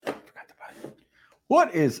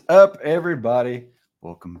What is up, everybody?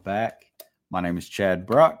 Welcome back. My name is Chad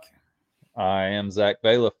Brock. I am Zach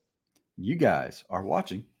Bailiff. You guys are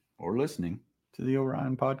watching or listening to the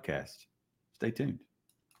Orion podcast. Stay tuned.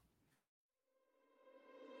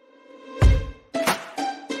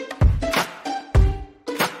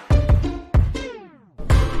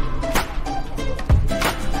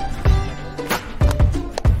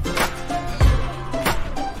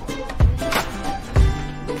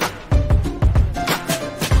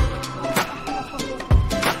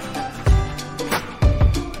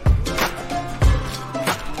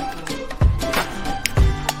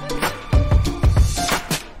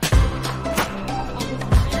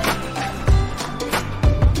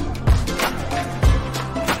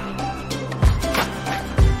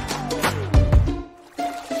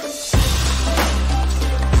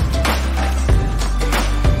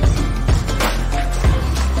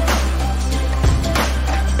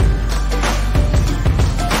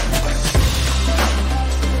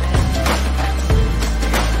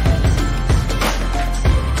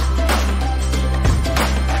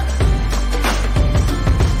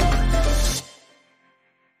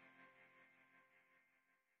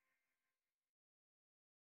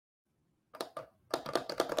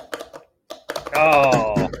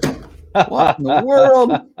 Oh, What in the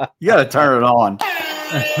world? You got to turn it on.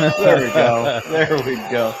 There we go. There we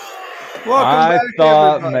go. I back,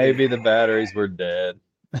 thought everybody. maybe the batteries were dead.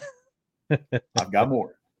 I've got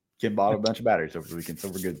more. Kim bought a bunch of batteries over the weekend, so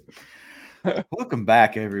we're good. Welcome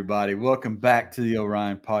back, everybody. Welcome back to the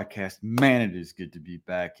Orion podcast. Man, it is good to be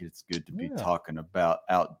back. It's good to be talking about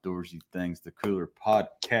outdoorsy things. The Cooler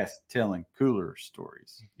Podcast, telling cooler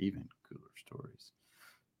stories, even cooler stories.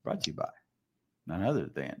 Brought to you by none other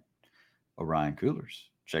than Orion Coolers.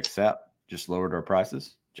 Check us out. Just lowered our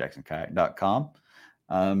prices. JacksonKayak.com.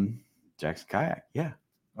 Jackson Kayak. Yeah.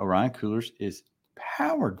 Orion Coolers is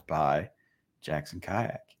powered by Jackson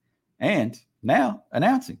Kayak. And now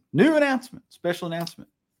new announcement, special announcement.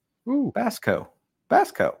 Ooh. Bassco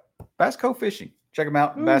Fishing. Check them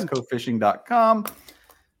out. BasscoFishing.com.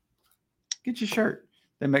 Get your shirt.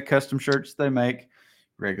 They make custom shirts. They make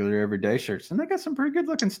regular everyday shirts, and they got some pretty good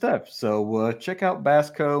looking stuff. So check out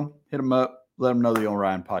Bassco. Hit them up. Let them know the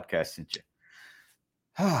Orion podcast sent you.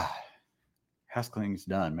 House cleaning's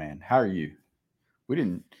done, man. How are you? We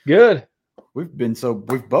didn't. Good. We've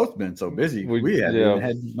both been so busy. We haven't even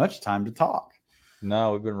had much time to talk.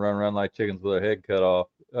 No, we've been running around like chickens with our head cut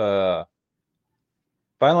off.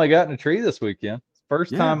 Finally got in a tree this weekend.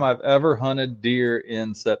 First time I've ever hunted deer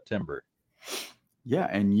in September. Yeah,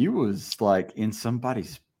 and you was like in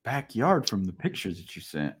somebody's backyard from the pictures that you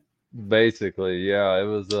sent. Basically, yeah. It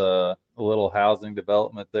was a little housing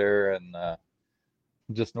development there, and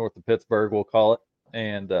just north of Pittsburgh, we'll call it.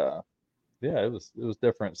 And yeah, it was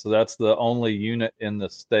different. So that's the only unit in the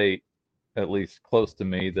state, at least close to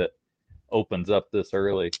me, that opens up this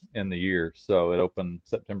early in the year. So it opened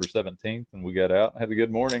September 17th, and we got out and had a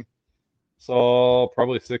good morning. Saw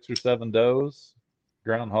probably 6 or 7 does,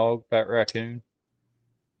 groundhog, fat raccoon.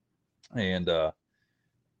 And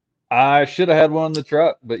I should have had one in the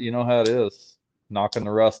truck, but you know how it is. Knocking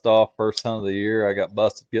the rust off first hunt of the year. I got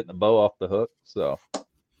busted getting a bow off the hook. So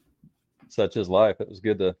such is life. It was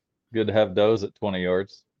good to have does at 20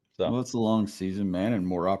 yards. So well, it's a long season, man, and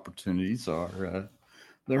more opportunities are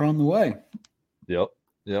they're on the way. Yep.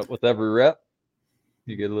 With every rep,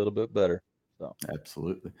 you get a little bit better. So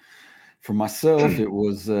absolutely. For myself, it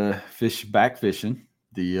was back fishing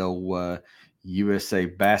the old USA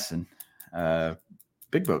Bassin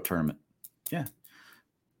big boat tournament. Yeah,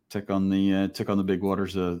 took on the big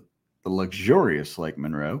waters of the luxurious Lake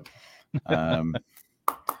Monroe.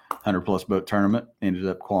 100+ boat tournament. Ended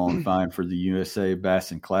up qualifying for the USA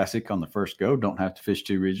Bassin Classic on the first go. Don't have to fish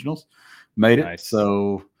 2 regionals. Made it. Nice.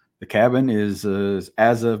 So the cabin is,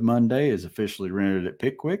 as of Monday, is officially rented at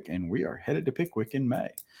Pickwick, and we are headed to Pickwick in May.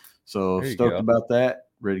 So stoked about that.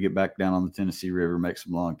 Ready to get back down on the Tennessee River, make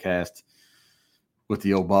some long casts with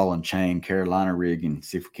the old ball and chain Carolina rig, and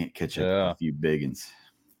see if we can't catch a few big ones.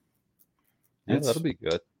 Yeah, that'll be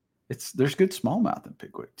good. There's good smallmouth in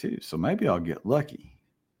Pickwick too, so maybe I'll get lucky.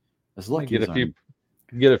 Get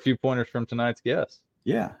a few pointers from tonight's guest.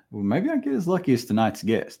 Yeah, well, maybe I'll get as lucky as tonight's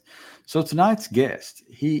guest. So tonight's guest,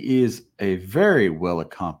 he is a very well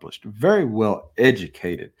accomplished, very well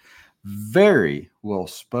educated, very well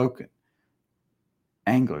spoken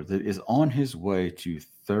angler that is on his way to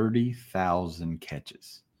 30,000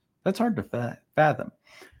 catches. That's hard to fathom.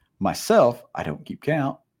 Myself, I don't keep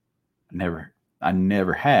count. I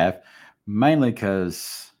never have, mainly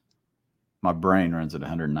because my brain runs at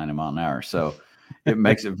 190 miles an hour. So it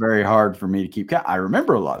makes it very hard for me to keep count. I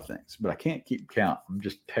remember a lot of things, but I can't keep count. I'm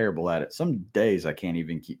just terrible at it. Some days I can't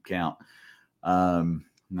even keep count.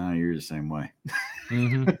 No, you're the same way.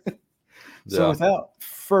 Mm-hmm. So without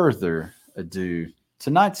further ado,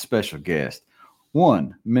 tonight's special guest,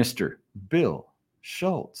 one Mr. Bill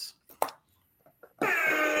Schultz.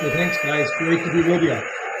 Hey, thanks, guys. Great to be with you.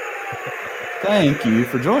 Thank you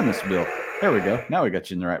for joining us, Bill. There we go. Now we got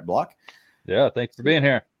you in the right block. Yeah, thanks for being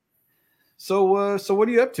here. So what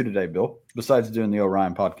are you up to today, Bill, besides doing the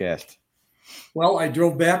Orion podcast? Well, I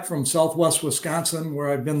drove back from Southwest Wisconsin, where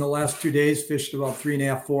I've been the last 2 days, fished about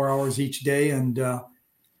 3.5, 4 hours each day, and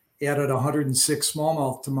added 106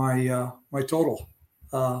 smallmouth to my total.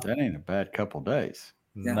 That ain't a bad couple days.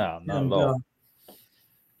 Yeah. No, not at all.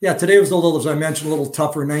 Yeah, today was a little, as I mentioned, a little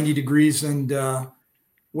tougher, 90 degrees and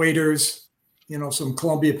waders, some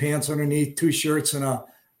Columbia pants underneath, 2 shirts and a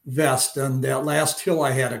vest. And that last hill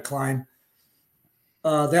I had to climb,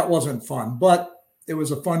 that wasn't fun, but it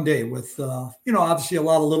was a fun day with, obviously a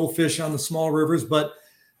lot of little fish on the small rivers, but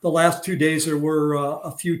the last 2 days there were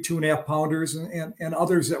a few 2.5 pounders and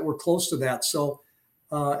others that were close to that. So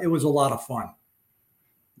it was a lot of fun.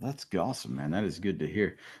 That's awesome, man. That is good to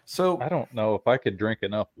hear. So I don't know if I could drink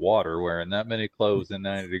enough water wearing that many clothes in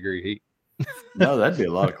 90-degree heat. No, that'd be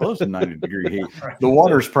a lot of clothes in 90-degree heat. The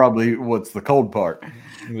water's probably what's the cold part.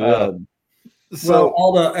 Yeah.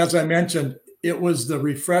 As I mentioned, it was the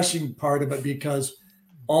refreshing part of it because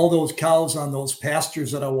all those cows on those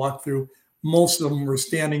pastures that I walked through, most of them were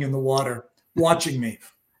standing in the water watching me.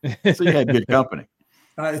 So you had good company.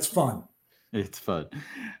 It's fun. It's fun.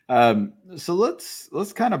 So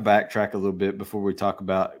let's kind of backtrack a little bit before we talk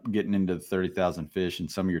about getting into the 30,000 fish and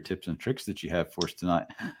some of your tips and tricks that you have for us tonight.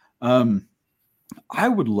 I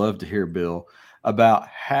would love to hear, Bill, about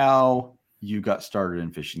how you got started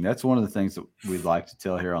in fishing. That's one of the things that we like to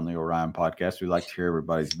tell here on the Orion podcast. We like to hear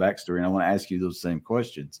everybody's backstory, and I want to ask you those same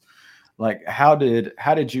questions. Like, how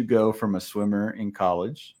did you go from a swimmer in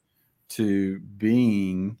college to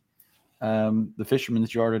being the fisherman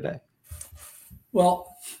that you are today?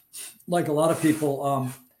 Well, like a lot of people,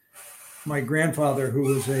 my grandfather, who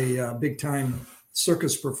was a big-time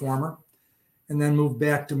circus performer, and then moved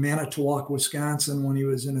back to Manitowoc, Wisconsin when he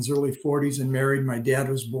was in his early 40s and married. My dad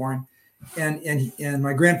was born. And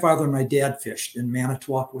my grandfather and my dad fished in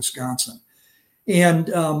Manitowoc, Wisconsin. And,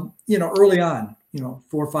 early on, 4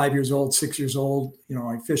 or 5 years old, 6 years old,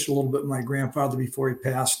 I fished a little bit with my grandfather before he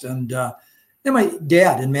passed. And then my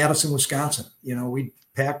dad in Madison, Wisconsin, we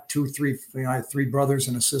packed 2, 3, I had 3 brothers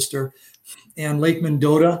and a sister. And Lake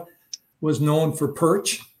Mendota was known for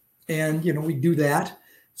perch. And, we do that.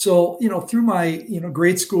 So, through my,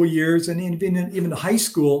 grade school years and even high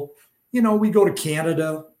school, we go to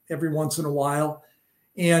Canada every once in a while.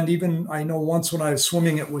 And even I know once when I was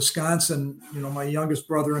swimming at Wisconsin, my youngest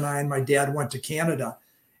brother and I and my dad went to Canada.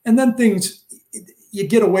 And then things, you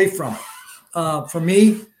get away from it. For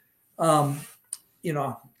me,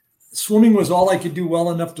 swimming was all I could do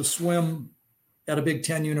well enough to swim at a Big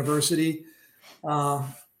Ten university. I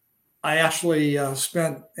actually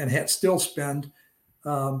spent and still spend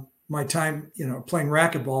my time, playing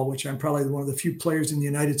racquetball, which I'm probably one of the few players in the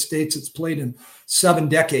United States that's played in 7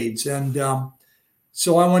 decades. And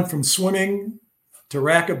so I went from swimming to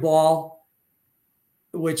racquetball,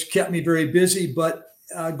 which kept me very busy. But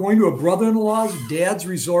going to a brother-in-law's dad's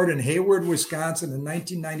resort in Hayward, Wisconsin in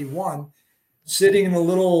 1991, sitting in a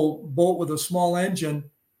little boat with a small engine,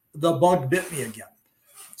 the bug bit me again.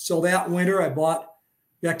 So that winter,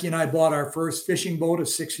 Becky and I bought our first fishing boat, a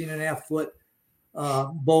 16.5-foot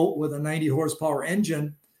boat with a 90 horsepower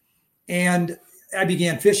engine, and I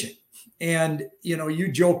began fishing. And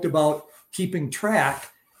you joked about keeping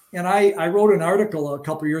track, and I wrote an article a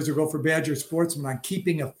couple of years ago for Badger Sportsman on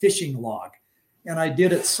keeping a fishing log, and I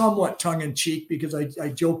did it somewhat tongue-in-cheek because I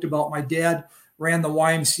joked about my dad ran the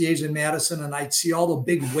YMCA's in Madison, and I'd see all the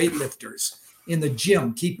big weightlifters in the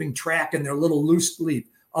gym keeping track in their little loose leaf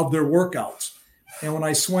of their workouts. And when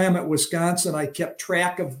I swam at Wisconsin, I kept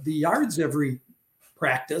track of the yards every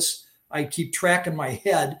practice. I'd keep track in my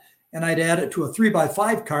head, and I'd add it to a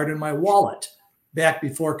 3x5 card in my wallet back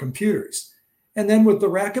before computers. And then with the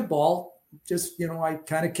racquetball, just, I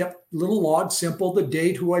kind of kept little logs, simple, the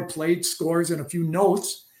date, who I played, scores, and a few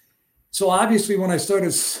notes. So obviously when I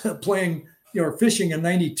started playing, fishing in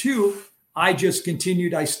 92, I just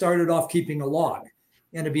continued. I started off keeping a log.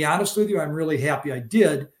 And to be honest with you, I'm really happy I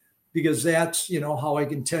did, because that's, how I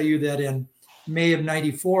can tell you that in May of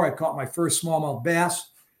 94, I caught my first smallmouth bass.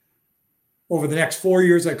 Over the next 4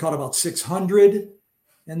 years, I caught about 600.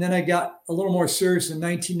 And then I got a little more serious in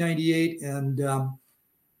 1998 and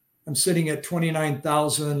I'm sitting at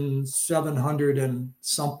 29,700 and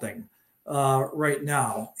something right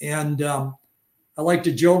now. And I like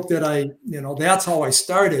to joke that that's how I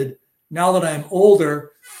started. Now that I'm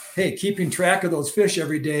older, hey, keeping track of those fish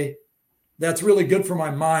every day, that's really good for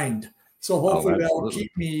my mind. So hopefully that'll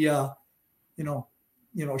keep me,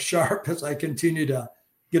 sharp as I continue to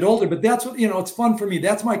get older. But that's what, it's fun for me.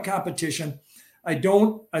 That's my competition. I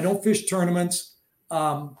don't fish tournaments.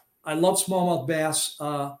 I love smallmouth bass.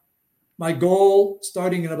 My goal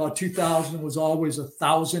starting in about 2000 was always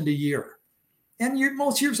 1,000 a year. And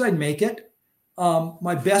most years I'd make it.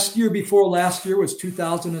 My best year before last year was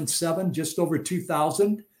 2007, just over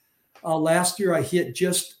 2,000. Last year I hit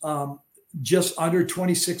just under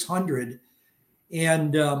 2,600.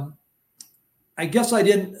 And I guess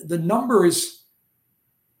the numbers,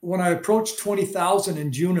 when I approached 20,000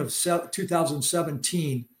 in June of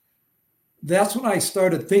 2017, that's when I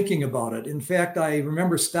started thinking about it. In fact, I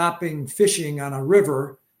remember stopping fishing on a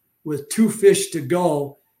river with 2 fish to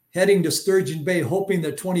go, heading to Sturgeon Bay, hoping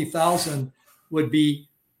that 20,000 would be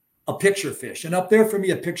a picture fish. And up there for me,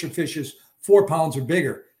 a picture fish is 4 pounds or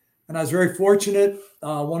bigger. And I was very fortunate.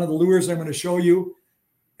 One of the lures I'm going to show you,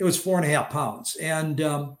 it was 4.5 pounds. And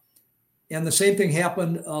the same thing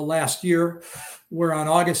happened last year, where on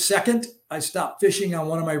August 2nd, I stopped fishing on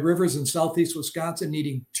one of my rivers in southeast Wisconsin,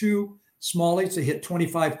 needing 2 Smallies to hit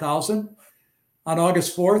 25,000. On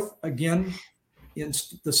August 4th, again, in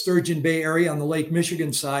the Sturgeon Bay area on the Lake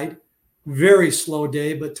Michigan side, very slow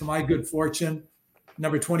day, but to my good fortune,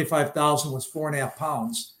 number 25,000 was 4.5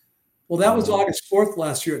 pounds. Well, that was August 4th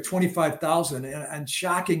last year at 25,000. And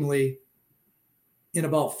shockingly, in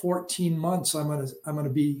about 14 months, I'm going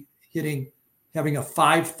to be having a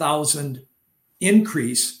 5,000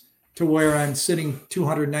 increase to where I'm sitting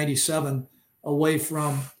 297 away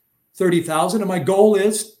from 30,000. And my goal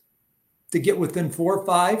is to get within 4 or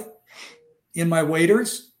 5 in my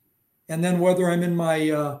waders. And then whether I'm in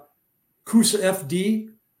my Coosa FD,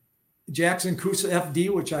 Jackson Coosa FD,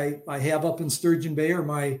 which I have up in Sturgeon Bay, or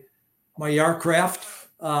my Yarcraft,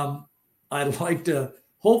 I'd like to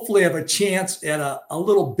hopefully have a chance at a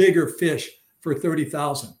little bigger fish for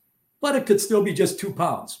 30,000. But it could still be just 2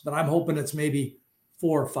 pounds. But I'm hoping it's maybe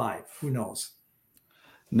 4 or 5. Who knows?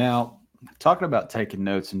 Now, talking about taking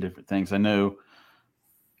notes and different things, I know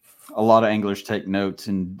a lot of anglers take notes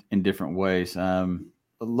in different ways.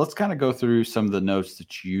 Let's kind of go through some of the notes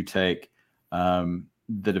that you take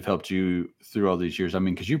that have helped you through all these years. I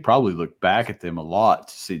mean, because you probably look back at them a lot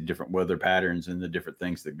to see different weather patterns and the different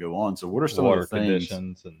things that go on. So what are some of the things?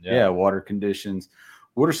 Conditions and water conditions.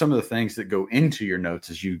 What are some of the things that go into your notes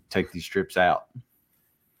as you take these trips out?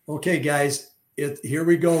 Okay, guys, here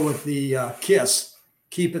we go with the KISS.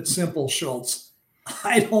 Keep it simple, Schultz.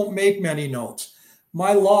 I don't make many notes.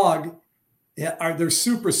 My log, they're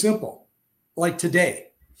super simple. Like today,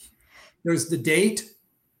 there's the date,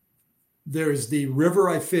 there's the river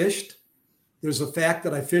I fished, there's the fact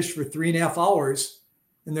that I fished for 3.5 hours,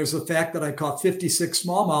 and there's the fact that I caught 56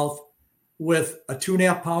 smallmouth with a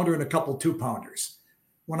 2.5 pounder and a couple 2 pounders.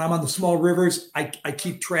 When I'm on the small rivers, I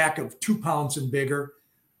keep track of 2 pounds and bigger.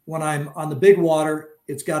 When I'm on the big water,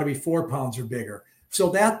 it's got to be 4 pounds or bigger. So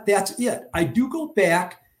that's it. I do go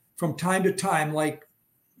back from time to time, like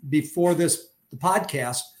before the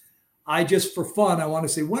podcast. I just, for fun, I want to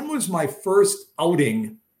say, when was my first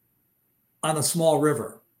outing on a small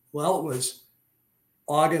river? Well, it was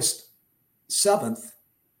August 7th,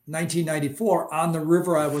 1994, on the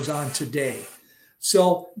river I was on today.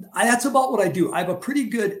 So that's about what I do. I have a pretty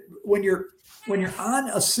good, when you're on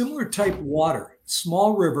a similar type water,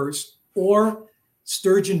 small rivers or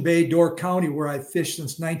Sturgeon Bay, Door County, where I've fished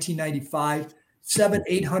since 1995,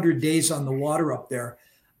 700-800 days on the water up there,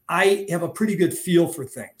 I have a pretty good feel for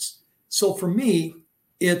things. So for me,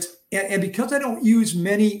 and because I don't use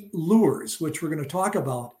many lures, which we're going to talk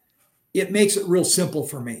about, it makes it real simple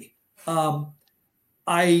for me.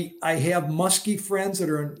 I have musky friends that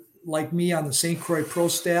are like me on the St. Croix Pro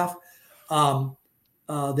staff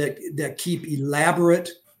that keep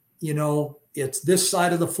elaborate, it's this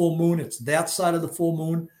side of the full moon, it's that side of the full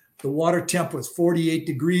moon. The water temp was 48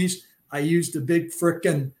 degrees. I used a big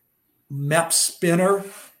frickin' MEP spinner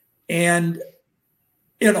and,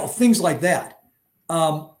 things like that.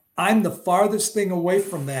 I'm the farthest thing away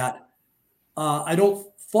from that. I don't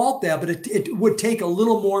fault that, but it would take a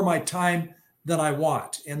little more of my time than I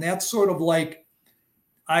want. And that's sort of like,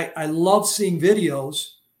 I love seeing videos,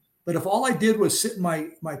 but if all I did was sit in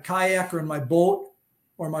my kayak or in my boat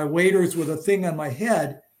or my waders with a thing on my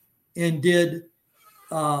head and did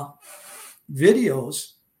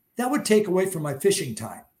videos, that would take away from my fishing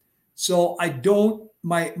time. So I don't,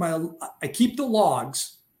 I keep the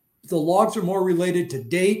logs, The logs are more related to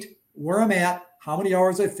date, where I'm at, how many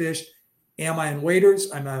hours I fished, am I in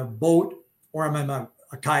waders, am I in a boat, or am I in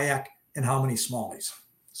a kayak, and how many smallies.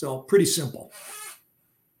 So pretty simple.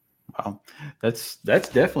 Wow, that's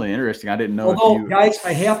definitely interesting. I didn't know. Although, guys,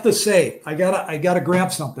 I have to say, I gotta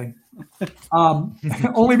grab something,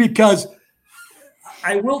 only because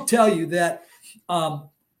I will tell you that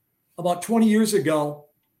about 20 years ago,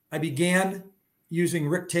 I began using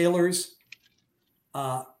Rick Taylor's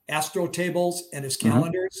astro tables and his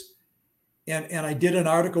calendars, and I did an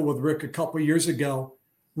article with Rick a couple of years ago.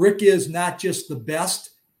 Rick is not just the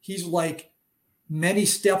best; he's like many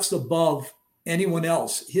steps above anyone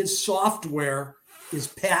else. His software is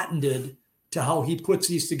patented to how he puts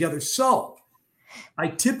these together. So I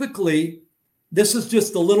typically, this is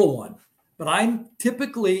just the little one, but I'm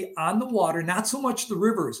typically on the water, not so much the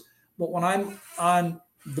rivers, but when I'm on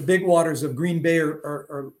the big waters of Green Bay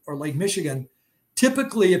or Lake Michigan,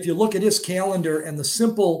 typically if you look at his calendar, and the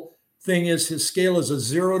simple thing is his scale is a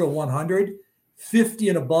 0 to 100, 50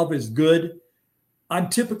 and above is good. I'm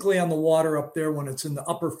typically on the water up there when it's in the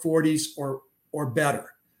upper 40s or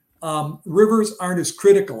better. Rivers aren't as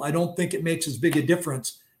critical. I don't think it makes as big a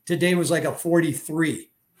difference. Today was like a 43,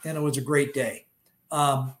 and it was a great day.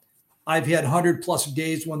 I've had 100 plus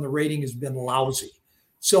days when the rating has been lousy.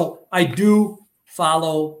 So I do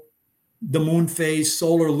follow the moon phase,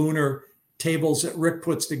 solar, lunar tables that Rick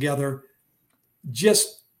puts together.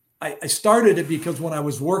 I started it because when I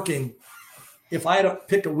was working, if I had to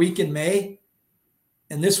pick a week in May,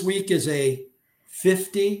 and this week is a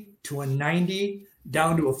 50 to a 90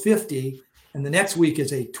 down to a 50, and the next week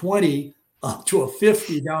is a 20 up to a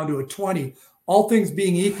 50 down to a 20, all things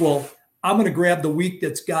being equal, I'm going to grab the week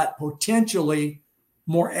that's got potentially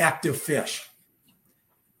more active fish.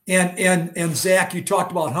 And Zach, you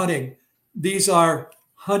talked about hunting. These are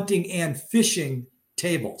hunting and fishing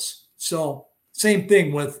tables. So same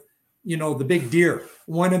thing with, the big deer.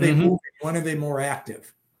 When are they moving? When are they more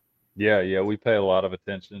active? Yeah. We pay a lot of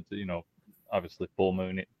attention to, obviously full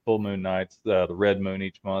moon nights. The red moon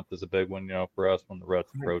each month is a big one, for us when the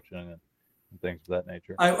rut's approaching and things of that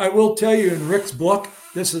nature. I will tell you, in Rick's book,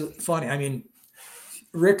 this is funny. I mean,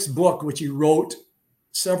 Rick's book, which he wrote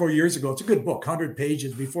several years ago, it's a good book, 100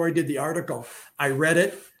 pages. Before I did the article, I read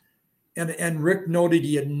it, and Rick noted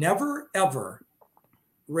he had never, ever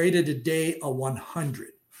rated a day a 100.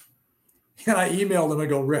 And I emailed him, I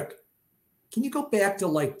go, Rick, can you go back to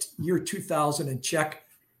like year 2000 and check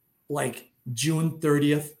like June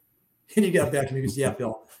 30th? And he got back to me and goes, yeah,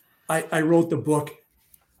 Bill, I wrote the book,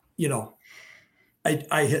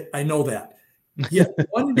 I know that. Yet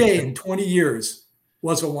one day in 20 years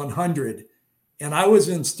was a 100. And I was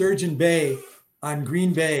in Sturgeon Bay on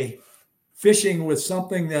Green Bay fishing with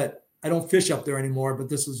something that I don't fish up there anymore, but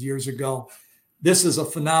this was years ago. This is a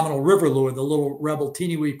phenomenal river lure, the little Rebel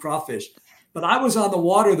teeny wee crawfish. But I was on the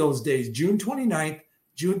water those days, June 29th,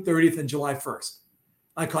 June 30th, and July 1st.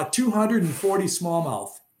 I caught 240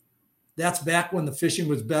 smallmouth. That's back when the fishing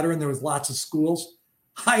was better and there was lots of schools.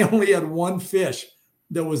 I only had one fish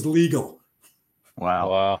that was legal.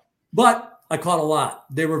 Wow. But I caught a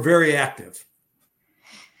lot. They were very active.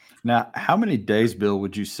 Now, how many days, Bill,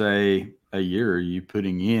 would you say a year are you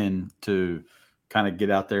putting in to kind of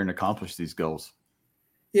get out there and accomplish these goals?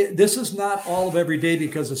 This is not all of every day,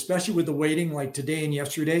 because especially with the waiting, like today and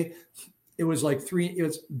yesterday, it was like it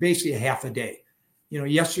was basically a half a day.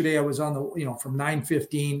 Yesterday I was on the, from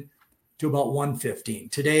 9:15 to about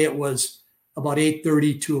 1:15. Today it was about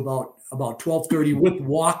 8:30 to about 12:30 with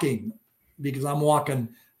walking, because I'm walking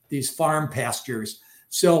these farm pastures.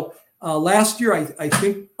 So last year, I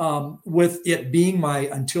think with it being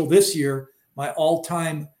until this year, my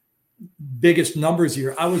all-time biggest numbers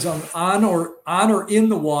year, I was on or in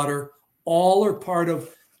the water all or part of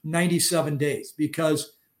 97 days,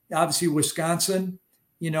 because obviously Wisconsin,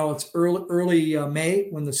 it's early May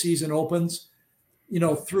when the season opens,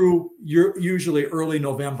 through usually early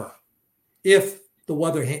November, if the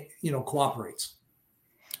weather, cooperates.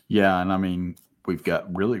 Yeah. And I mean, we've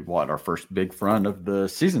got really our first big front of the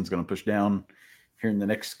season's going to push down here in the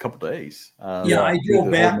next couple of days. I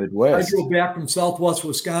drove back from Southwest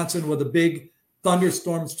Wisconsin with a big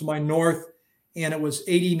thunderstorms to my north, and it was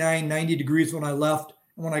 89, 90 degrees when I left.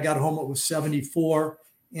 And when I got home, it was 74.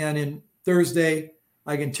 And in Thursday,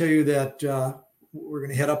 I can tell you that we're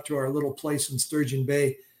going to head up to our little place in Sturgeon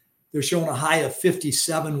Bay. They're showing a high of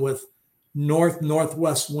 57 with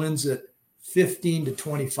northwest winds at 15 to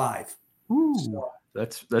 25. Ooh, so,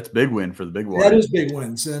 that's big win for the big water. That is big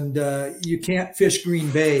winds, and you can't fish Green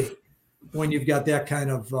Bay when you've got that kind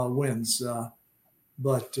of winds.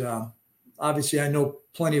 But obviously I know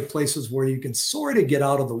plenty of places where you can sort of get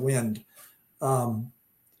out of the wind. But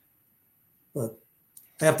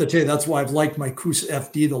I have to tell you, that's why I've liked my Coosa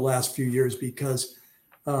FD the last few years, because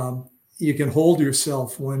you can hold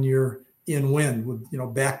yourself when you're in wind with,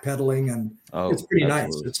 backpedaling, and it's pretty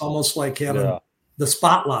nice. It's almost like having the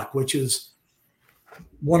spot lock, which is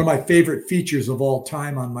one of my favorite features of all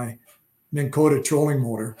time on my Minn Kota trolling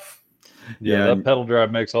motor. Yeah, that pedal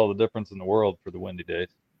drive makes all the difference in the world for the windy days.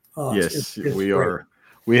 Yes, we great. Are.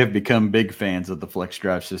 We have become big fans of the flex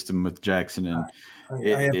drive system with Jackson, and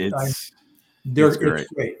it's great.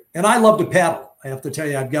 And I love to paddle. I have to tell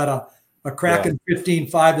you, I've got a Kraken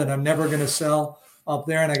 15.5 that I'm never going to sell up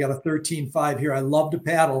there, and I got a 13.5 here. I love to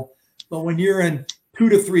paddle, but when you're in 2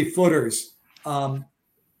 to 3 footers on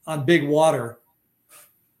big water,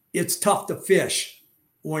 it's tough to fish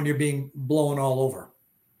when you're being blown all over.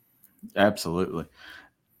 Absolutely.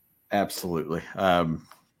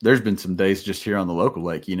 There's been some days just here on the local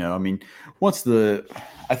lake, I mean, once your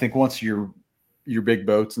big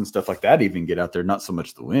boats and stuff like that even get out there, not so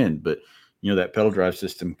much the wind, but that pedal drive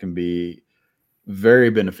system can be very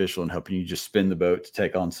beneficial in helping you just spin the boat to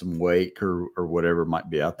take on some wake or whatever might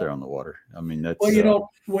be out there on the water. I mean, that's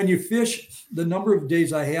when you fish, the number of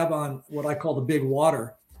days I have on what I call the big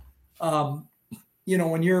water, when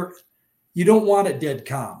you don't want it dead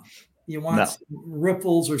calm, you want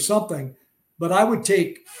ripples or something. But I would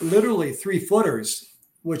take literally 3 footers,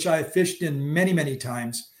 which I fished in many, many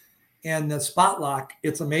times. And the spot lock,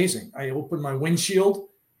 it's amazing. I open my windshield,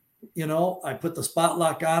 I put the spot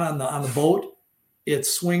lock on the boat. It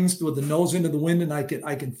swings with the nose into the wind, and I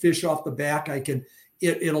can fish off the back.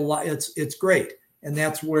 It's great. And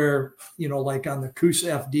that's where, like on the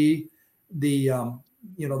Coosa FD, the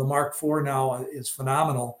Mark IV now is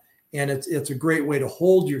phenomenal. And it's a great way to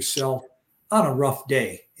hold yourself on a rough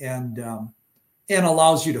day, and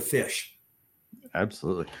allows you to fish.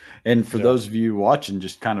 Absolutely. And for those of you watching,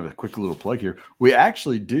 just kind of a quick little plug here. We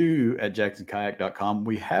actually do at jacksonkayak.com.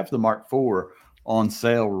 We have the Mark IV on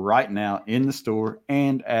sale right now in the store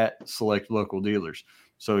and at select local dealers.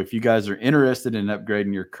 So if you guys are interested in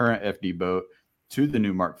upgrading your current FD boat to the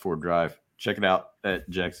new Mark IV drive, check it out at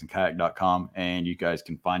jacksonkayak.com, and you guys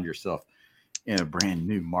can find yourself in a brand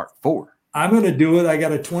new Mark IV. I'm going to do it. I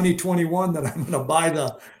got a 2021 that I'm going to buy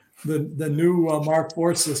the new Mark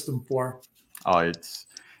IV system for. Oh,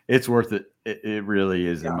 it's worth it. It really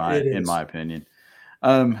is, in my opinion.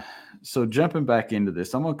 So jumping back into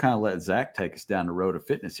this, I'm going to kind of let Zach take us down the road of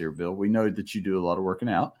fitness here, Bill. We know that you do a lot of working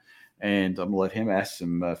out, and I'm going to let him ask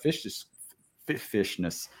some fishness.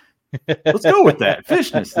 Let's go with that.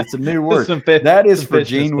 Fishness. It's a new word. That is for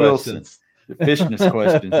Gene Wilson. Fishness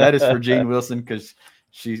questions. That is for Gene Wilson, because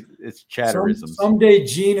it's chatterisms. Someday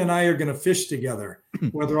Gene and I are going to fish together,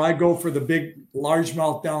 whether I go for the big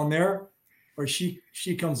largemouth down there, or she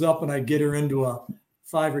comes up and I get her into a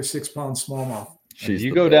 5 or 6 pound smallmouth.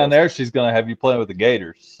 You go down there, she's going to have you playing with the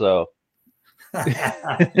gators. So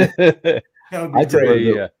I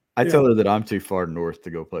tell her that I'm too far north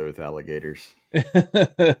to go play with alligators.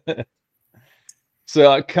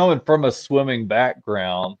 So coming from a swimming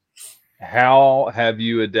background, how have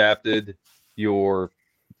you adapted your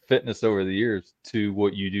fitness over the years to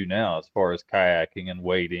what you do now, as far as kayaking and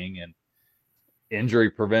wading and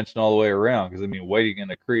injury prevention all the way around? Because I mean, wading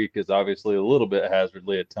in a creek is obviously a little bit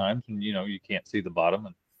hazardly at times, and you can't see the bottom,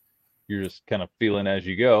 and you're just kind of feeling as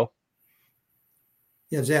you go.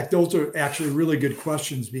 Yeah, Zach, those are actually really good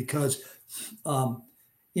questions, because I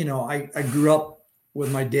grew up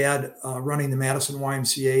with my dad running the Madison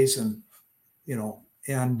YMCA's, and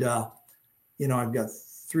I've got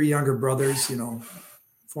 3 younger brothers,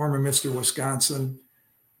 former Mr. Wisconsin,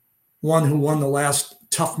 one who won the last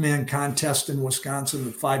tough man contest in Wisconsin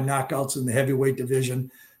with 5 knockouts in the heavyweight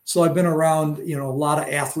division. So I've been around, a lot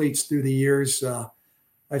of athletes through the years.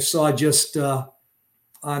 I saw just on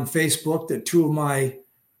Facebook that 2 of my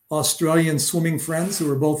Australian swimming friends, who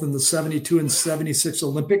were both in the 72 and 76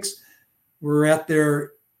 Olympics, were at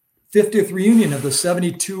their 50th reunion of the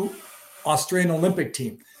 72 Australian Olympic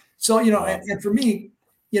team. So, and for me,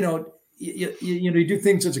 you do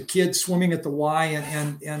things as a kid, swimming at the Y,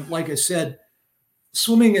 and like I said,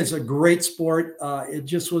 swimming is a great sport. It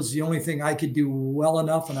just was the only thing I could do well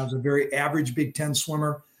enough, and I was a very average Big Ten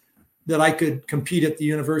swimmer, that I could compete at the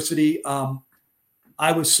university.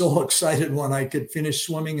 I was so excited when I could finish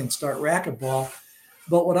swimming and start racquetball.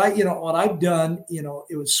 But what I've done,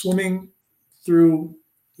 it was swimming through,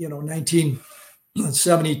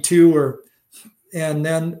 1972 and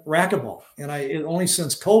then racquetball. And only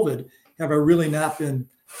since COVID have I really not been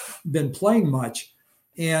playing much.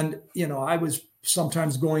 And, I was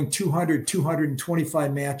sometimes going 200,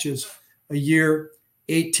 225 matches a year,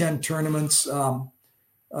 8, 10 tournaments. It's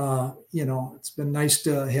been nice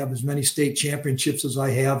to have as many state championships as I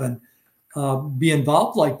have and be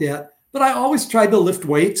involved like that. But I always tried to lift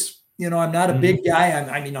weights. I'm not a big guy. I'm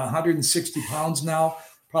 160 pounds now,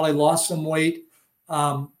 probably lost some weight.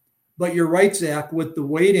 But you're right, Zach, with the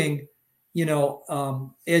weighting,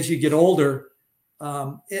 as you get older,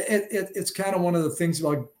 it's kind of one of the things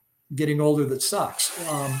about getting older that sucks.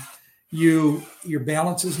 Your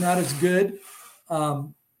balance is not as good.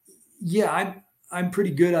 I'm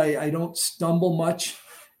pretty good. I don't stumble much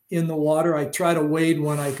in the water. I try to wade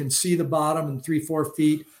when I can see the bottom and 3-4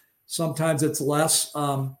 feet. Sometimes it's less.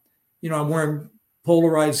 I'm wearing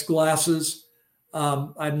polarized glasses.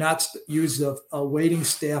 I've not used a wading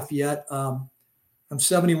staff yet. I'm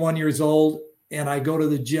 71 years old, and I go to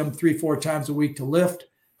the gym 3-4 times a week to lift,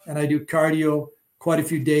 and I do cardio quite a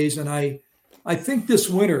few days. And I think this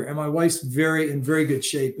winter, and my wife's in very good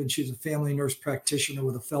shape, and she's a family nurse practitioner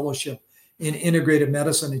with a fellowship in integrative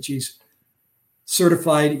medicine, and she's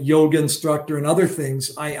certified yoga instructor and other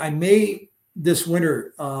things. I may this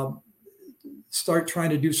winter start trying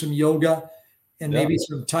to do some yoga and maybe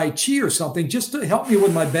some Tai Chi or something just to help me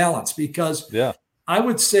with my balance, because I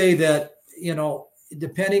would say that,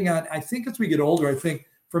 depending on, I think as we get older, I think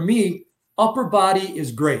for me, upper body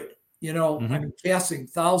is great. I'm casting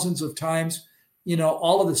thousands of times,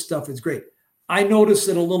 all of this stuff is great. I notice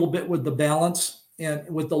it a little bit with the balance and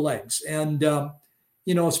with the legs. And,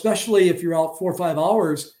 especially if you're out 4 or 5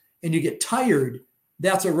 hours and you get tired,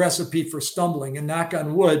 that's a recipe for stumbling. And knock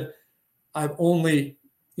on wood, I've only,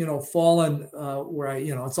 fallen where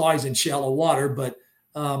it's always in shallow water, but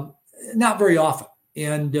not very often.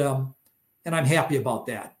 And I'm happy about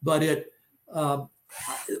that. But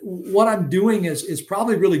what I'm doing is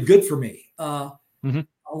probably really good for me. The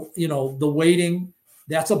wading,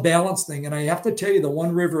 that's a balance thing. And I have to tell you, the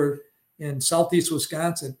one river in southeast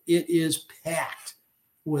Wisconsin, it is packed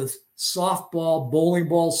with softball, bowling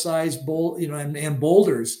ball size and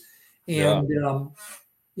boulders. And,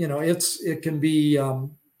 it can be,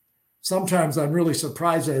 sometimes I'm really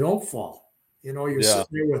surprised I don't fall. You're sitting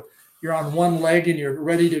there you're on one leg and you're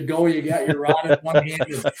ready to go. You got your rod in one hand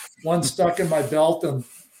and one stuck in my belt. And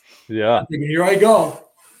I'm thinking, here I go.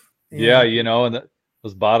 And,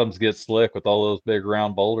 those bottoms get slick with all those big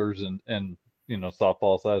round boulders and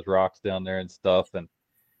softball sized rocks down there and stuff. And,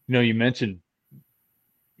 you mentioned,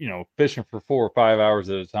 fishing for 4 or 5 hours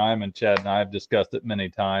at a time. And Chad and I have discussed it many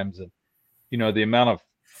times. And, the amount of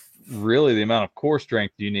core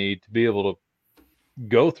strength you need to be able to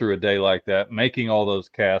go through a day like that, making all those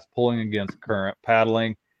casts, pulling against current,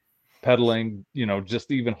 pedaling,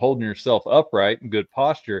 just even holding yourself upright in good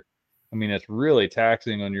posture. I mean, it's really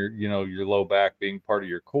taxing on your low back being part of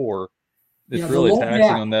your core. It's really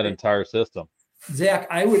taxing on that entire system. Zach,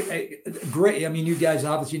 great. I mean, you guys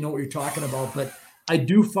obviously know what you're talking about, but I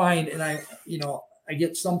do find, and I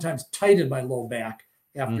get sometimes tight in my low back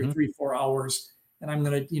after 3-4 hours, and I'm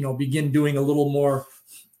going to, begin doing a little more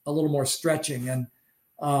stretching. And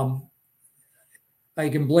I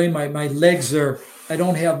can blame my legs I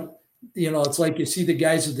don't have, it's like you see the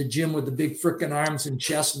guys at the gym with the big frickin' arms and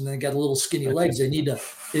chest, and they got little skinny legs.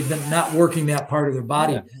 They've been not working that part of their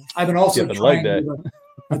body. Yeah. I've been also trying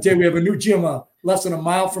I tell you, we have a new gym less than a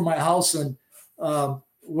mile from my house, and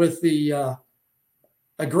with a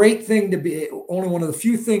great thing to be, only one of the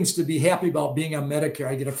few things to be happy about being on Medicare,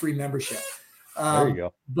 I get a free membership. There you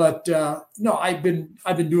go. But no, I've been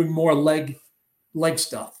doing more leg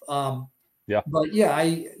stuff. But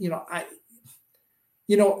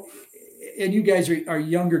and you guys are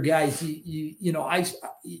younger guys. You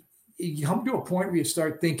come to a point where you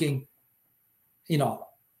start thinking,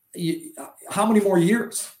 how many more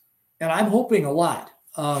years? And I'm hoping a lot.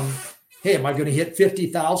 Hey, am I going to hit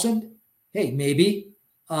 50,000? Hey, maybe.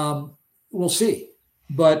 We'll see.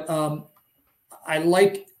 But I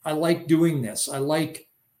like doing this. I like,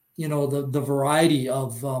 the variety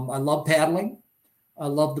of, I love paddling. I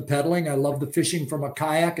love the pedaling. I love the fishing from a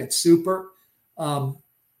kayak. It's super.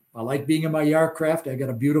 I like being in my Yarcraft. I got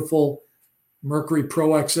a beautiful Mercury Pro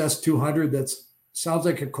XS 200 that sounds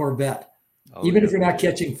like a Corvette. Even if you're not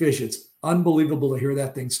catching fish, it's unbelievable to hear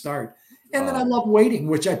that thing start. And then I love wading,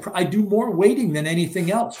 which I do more wading than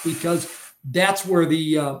anything else, because that's where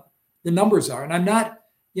the numbers are. And I'm not,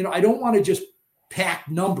 I don't want to just pack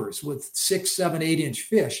numbers with 6, 7, 8-inch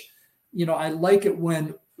fish. I like it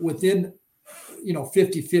when within,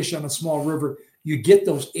 50 fish on a small river, you get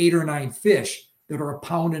those 8 or 9 fish that are 1.5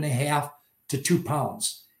 pounds to 2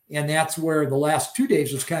 pounds. And that's where the last 2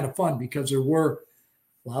 days was kind of fun, because there were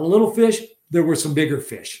a lot of little fish. There were some bigger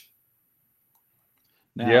fish.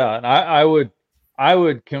 Now, and I would I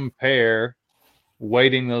would compare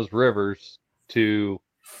wading those rivers to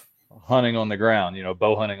hunting on the ground,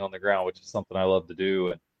 bow hunting on the ground, which is something I love to do.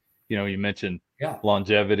 And, you mentioned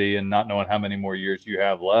longevity and not knowing how many more years you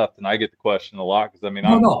have left. And I get the question a lot because,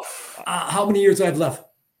 no. How many years I've left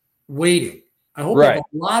waiting? I hope I have a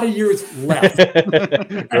lot of years left.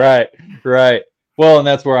 Right. Well, and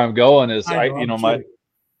that's where I'm going is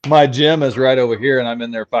my gym is right over here and I'm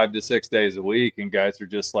in there 5 to 6 days a week. And guys are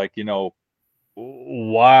just like,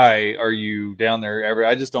 why are you down there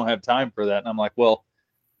I just don't have time for that. And I'm like, well,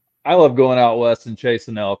 I love going out west and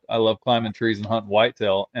chasing elk. I love climbing trees and hunting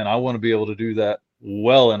whitetail. And I want to be able to do that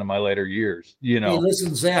well into my later years, Hey,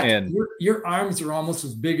 listen, Zach, and your arms are almost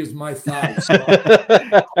as big as my thighs. So,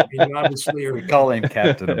 obviously, we call him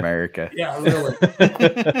Captain America. Yeah, really.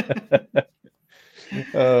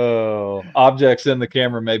 Oh, objects in the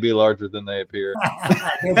camera may be larger than they appear.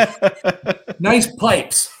 Nice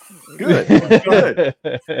pipes. Good.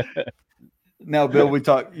 Now, Bill, we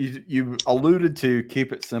talked. You alluded to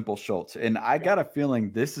keep it simple, Schultz, and I got a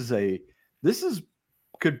feeling this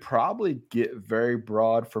could probably get very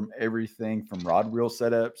broad from everything from rod reel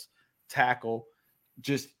setups, tackle,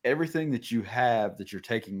 just everything that you have that you're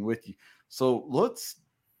taking with you. So let's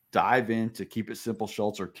dive into keep it simple,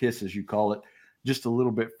 Schultz, or KISS as you call it, just a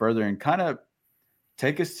little bit further and kind of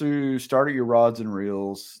take us through start at your rods and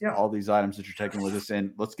reels, all these items that you're taking with us,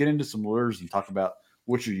 and let's get into some lures and talk about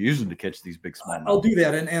what you're using to catch these big smallmouth. I'll do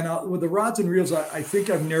that. And with the rods and reels, I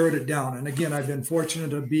think I've narrowed it down. And again, I've been fortunate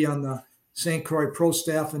to be on the St. Croix pro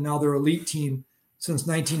staff and now their elite team since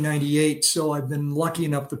 1998. So I've been lucky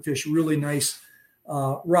enough to fish really nice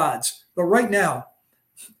rods. But right now,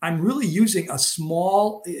 I'm really using a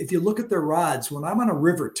small, if you look at their rods, when I'm on a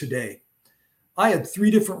river today, I had three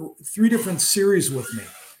different series with me.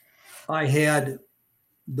 I had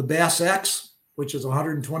the Bass X, which is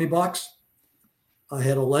 $120. I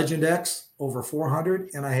had a Legend X over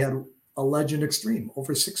 400, and I had a Legend Extreme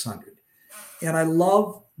over 600. And I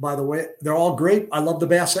love, by the way, they're all great. I love the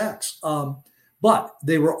Bass X, but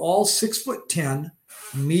they were all 6'10",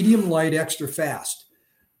 medium light, extra fast.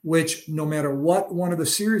 Which no matter what one of the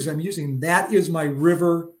series I'm using, that is my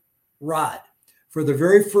river rod. For the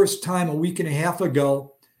very first time a week and a half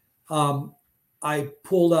ago, I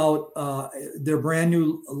pulled out their brand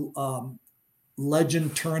new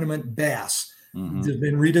Legend Tournament Bass. They've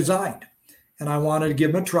been redesigned, and I wanted to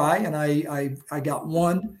give them a try. And I got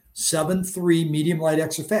one 7.3 medium light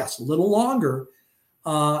extra fast, a little longer,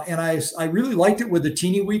 and I really liked it with the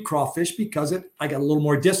teeny wee crawfish because I got a little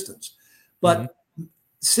more distance. But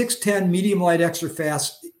 6'10 medium light extra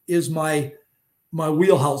fast is my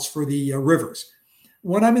wheelhouse for the rivers.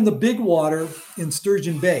 When I'm in the big water in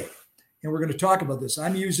Sturgeon Bay, and we're going to talk about this,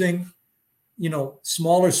 I'm using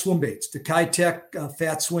smaller swim baits, the Kitech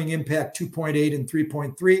Fat Swing Impact 2.8 and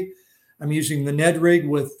 3.3. I'm using the Ned rig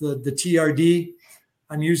with the TRD.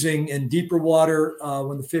 I'm using in deeper water,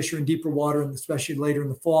 when the fish are in deeper water, and especially later in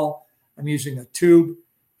the fall, I'm using a tube.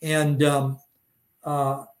 And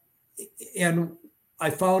I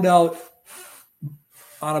found out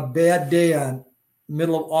on a bad day on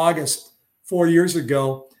middle of August 4 years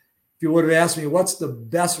ago, if you would have asked me what's the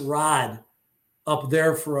best rod up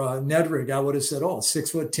there for a Ned rig, I would have said,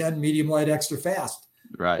 6'10", medium light, extra fast.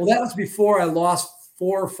 Right. Well, that was before I lost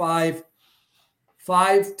 4 or 5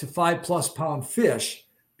 to 5+ pound fish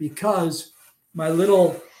because my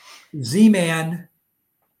little Z-Man,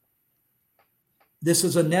 this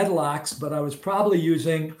is a Nedlox, but I was probably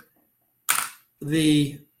using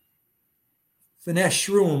the Finesse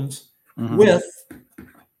Shrooms with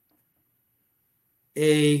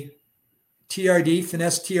a TRD,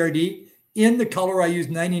 Finesse TRD, in the color I use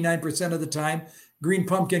 99% of the time, green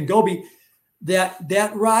pumpkin goby.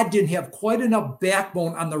 That rod didn't have quite enough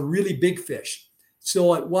backbone on the really big fish.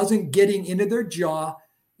 So it wasn't getting into their jaw.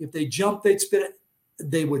 If they jumped, they'd spit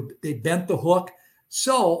it. They bent the hook.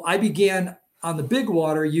 So I began on the big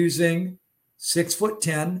water using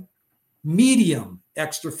 6'10", medium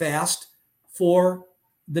extra fast for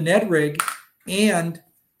the Ned rig. And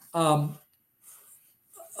I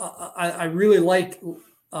really like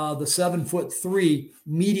the 7'3"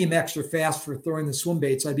 medium extra fast for throwing the swim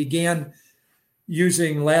baits. I began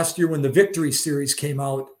using last year when the Victory series came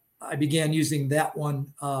out. I began using that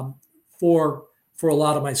one for a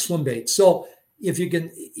lot of my swim baits. So if you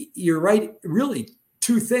can, you're right. Really,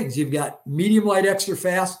 two things. You've got medium light extra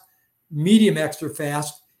fast, medium extra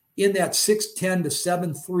fast in that 6'10" to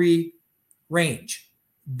 7'3" range.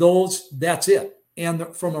 That's it. And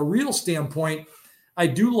from a reel standpoint, I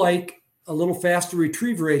do like a little faster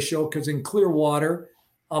retrieve ratio because in clear water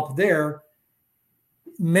up there,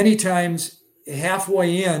 many times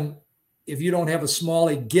halfway in, if you don't have a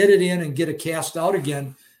Smallie, get it in and get it cast out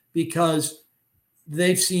again, because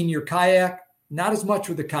they've seen your kayak, not as much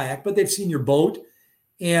with the kayak, but they've seen your boat.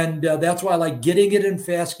 And that's why I like getting it in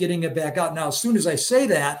fast, getting it back out. Now, as soon as I say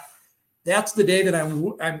that, that's the day that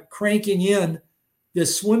I'm cranking in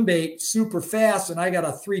this swim bait super fast, and I got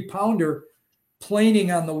a 3-pounder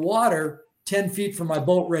planing on the water 10 feet from my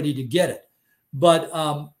boat ready to get it. But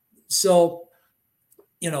so,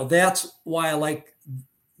 that's why I like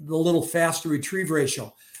the little faster retrieve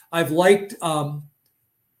ratio. I've liked the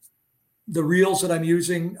reels that I'm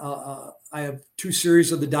using. I have 2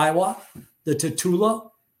 series of the Daiwa, the Tatula,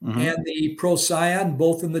 and the Procyon,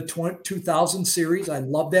 both in the 2000 series. I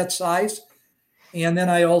love that size. And then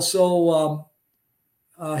I also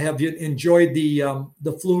have enjoyed the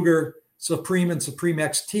Pfluger Supreme and Supreme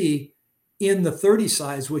XT in the 30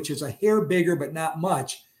 size, which is a hair bigger, but not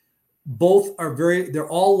much. Both are they're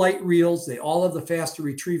all light reels. They all have the faster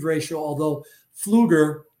retrieve ratio, although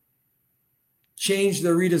Pfluger changed the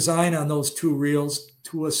redesign on those 2 reels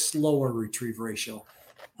to a slower retrieve ratio.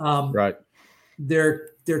 Right.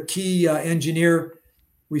 Their key engineer,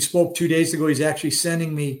 we spoke 2 days ago. He's actually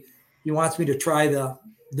sending me. He wants me to try the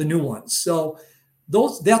new ones. So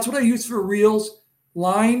that's what I use for reels.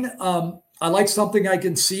 Line. I like something I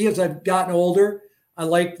can see as I've gotten older. I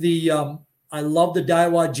like I love the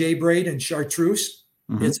Daiwa J-braid and chartreuse.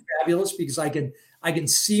 It's fabulous because I can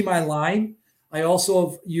see my line. I also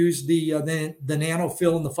have used the nano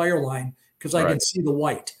fill in the fire line because I can see the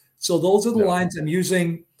white. So those are the lines I'm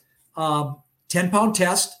using. 10-pound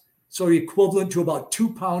test, so equivalent to about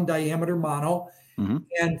 2-pound diameter mono.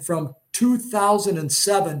 And from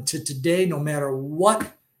 2007 to today, no matter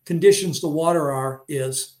what conditions the water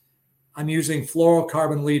is, I'm using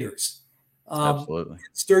fluorocarbon leaders. Absolutely.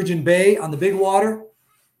 Sturgeon Bay on the big water,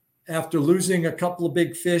 after losing a couple of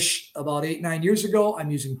big fish about 8-9 years ago,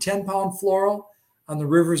 I'm using 10-pound fluoro. On the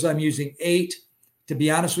rivers, I'm using 8. To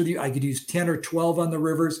be honest with you, I could use 10 or 12 on the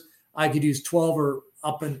rivers. I could use 12 or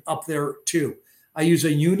up there too. I use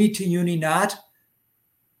a uni to uni knot,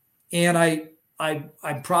 and I'm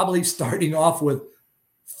probably starting off with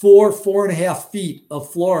 4.5 feet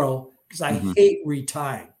of fluoro because I hate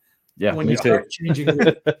retying. Yeah, when me you start too.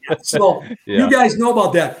 changing. So you guys know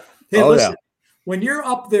about that. Hey, listen, yeah. When you're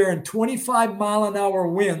up there in 25-mile-an-hour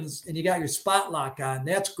winds and you got your spot lock on,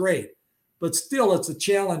 that's great. But still, it's a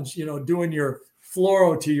challenge, doing your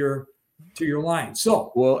fluoro to your line.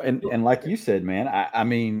 So well, and like you said, man, I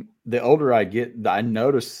mean, the older I get, I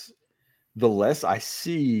notice the less I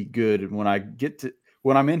see good. And when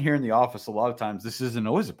I'm in here in the office, a lot of times, this isn't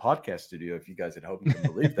always a podcast studio, if you guys had hoped you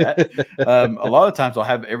could believe that. A lot of times I'll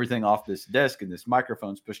have everything off this desk and this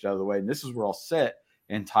microphone's pushed out of the way. And this is where I'll set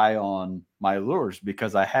and tie on my lures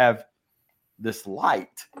because I have this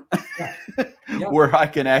light where I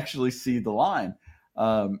can actually see the line.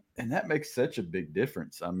 And that makes such a big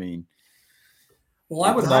difference. I mean, well,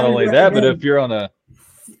 I would not only that, but if you're on a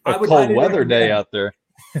cold weather day out there.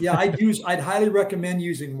 Yeah, I'd highly recommend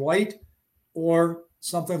using white or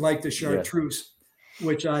something like the chartreuse,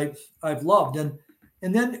 which I've loved. And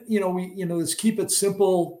then, let's keep it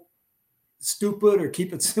simple, stupid, or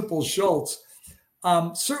keep it simple, Schultz.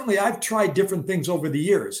 Certainly I've tried different things over the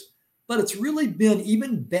years, but it's really been,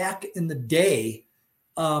 even back in the day,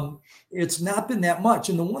 it's not been that much.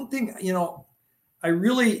 And the one thing, I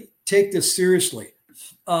really take this seriously.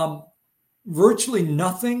 Virtually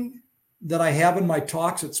nothing that I have in my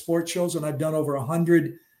talks at sports shows, and I've done over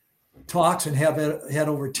 100 talks and have had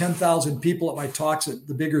over 10,000 people at my talks at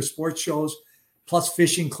the bigger sports shows, plus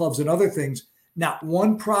fishing clubs and other things. Not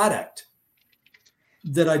one product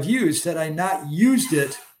that I've used had I not used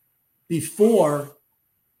it before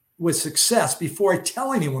with success before I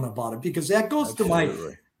tell anyone about it, because that goes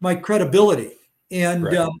to my credibility. And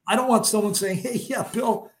I don't want someone saying, hey, yeah,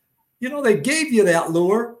 Bill, they gave you that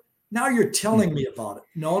lure. Now you're telling me about it.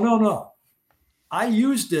 No. I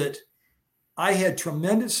used it. I had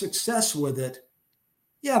tremendous success with it.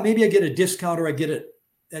 Yeah, maybe I get a discount or I get it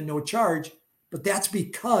at no charge, but that's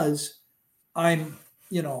because I'm,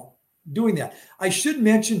 doing that. I should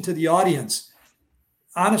mention to the audience,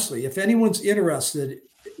 honestly, if anyone's interested,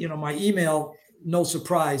 my email, no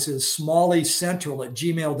surprise, is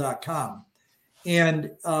smalleycentral@gmail.com.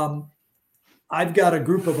 And I've got a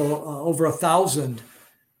group of over 1,000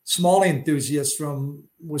 Smallie enthusiasts from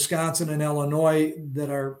Wisconsin and Illinois that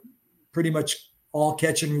are pretty much all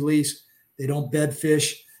catch and release. They don't bed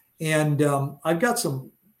fish. And I've got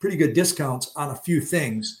some pretty good discounts on a few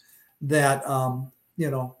things that,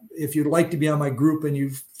 if you'd like to be on my group and you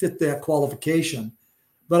fit that qualification.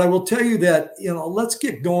 But I will tell you that, let's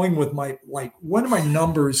get going with when are my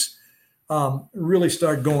numbers really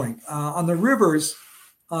start going. On the rivers,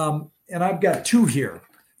 and I've got two here.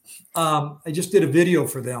 I just did a video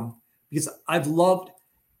for them because I've loved,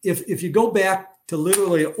 if you go back to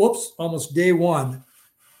literally, almost day one,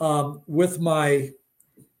 I'm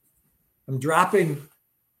dropping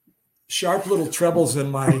sharp little trebles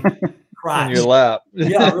in my crotch. In your lap.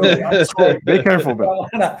 Yeah, really. I'm sorry. Be careful, Bill.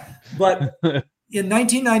 But in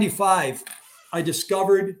 1995, I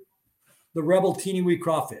discovered the Rebel teeny wee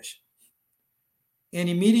crawfish. And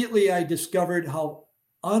immediately I discovered how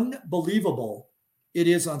unbelievable it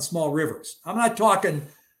is on small rivers. I'm not talking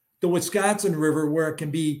the Wisconsin River where it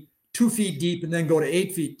can be 2 feet deep and then go to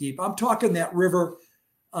 8 feet deep. I'm talking that river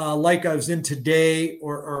like I was in today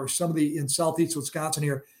or some of the in southeast Wisconsin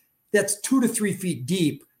here, that's 2 to 3 feet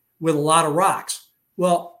deep with a lot of rocks.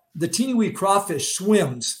 Well, the teeny wee crawfish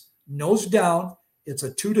swims nose down. It's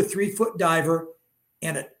a 2 to 3 foot diver,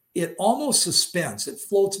 and it almost suspends. It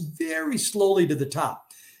floats very slowly to the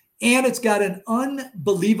top. And it's got an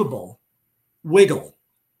unbelievable wiggle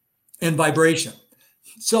and vibration.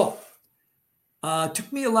 So it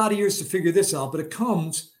took me a lot of years to figure this out, but it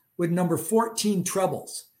comes with number 14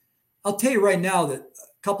 trebles. I'll tell you right now that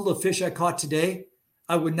a couple of fish I caught today,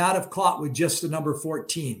 I would not have caught with just the number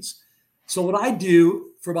 14s. So what I do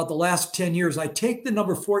for about the last 10 years, I take the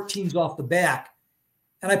number 14s off the back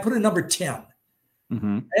and I put a number 10.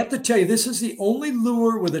 Mm-hmm. I have to tell you, this is the only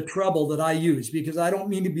lure with a treble that I use because I don't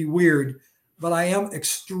mean to be weird, but I am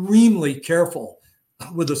extremely careful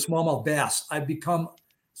with the smallmouth bass. I've become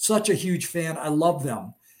such a huge fan. I love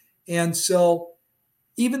them. And so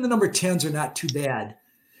even the number 10s are not too bad.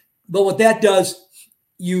 But what that does,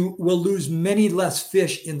 you will lose many less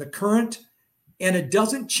fish in the current, and it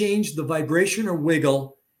doesn't change the vibration or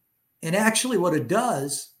wiggle. And actually what it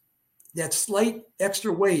does, that slight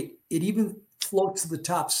extra weight, it even floats to the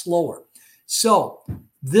top slower. So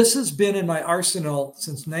this has been in my arsenal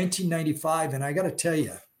since 1995. And I got to tell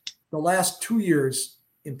you, the last 2 years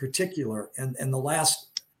in particular, and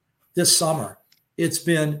this summer, it's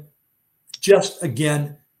been just,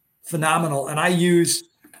 again, phenomenal. And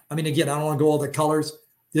again, I don't want to go all the colors.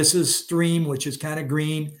 This is stream, which is kind of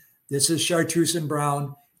green. This is chartreuse and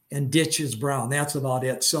brown, and ditch is brown. That's about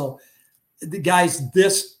it. So the guys,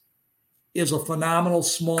 this is a phenomenal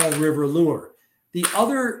small river lure. The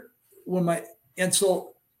other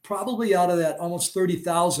so probably out of that almost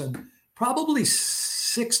 30,000, probably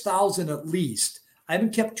 6,000 at least. I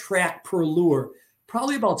haven't kept track per lure.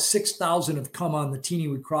 Probably about 6,000 have come on the teeny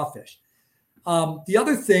wee crawfish. The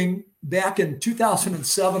other thing, back in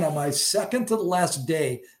 2007, on my second to the last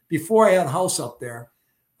day, before I had a house up there,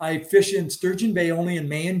 I fish in Sturgeon Bay only in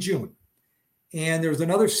May and June. And there was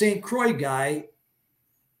another St. Croix guy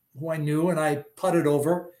who I knew, and I putted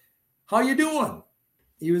over. How you doing?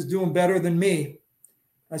 He was doing better than me.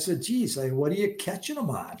 I said, geez, what are you catching them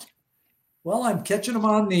on? Well, I'm catching them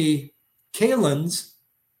on the Kalen's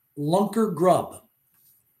Lunker Grub.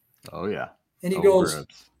 Oh, yeah. And he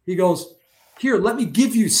goes, here, let me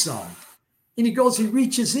give you some. And he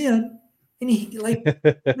reaches in, and he like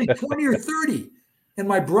 20 or 30. And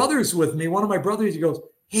my brother's with me. One of my brothers, he goes,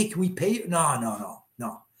 hey, can we pay you? No.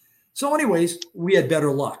 So anyways, we had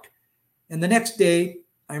better luck. And the next day,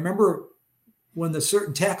 I remember when the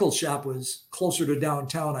certain tackle shop was closer to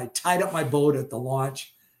downtown, I tied up my boat at the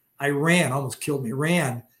launch. I almost killed me,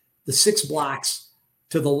 ran the 6 blocks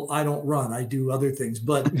to I don't run, I do other things.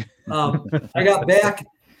 But I got back,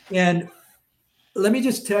 and let me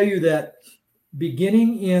just tell you that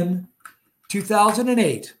beginning in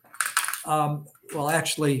 2008,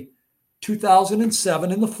 actually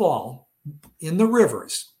 2007 in the fall, in the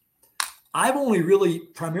rivers, I've only really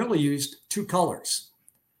primarily used 2 colors.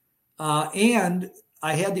 And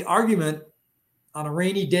I had the argument on a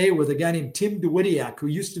rainy day with a guy named Tim DeWittiak, who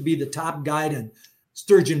used to be the top guide in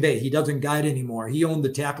Sturgeon Bay. He doesn't guide anymore. He owned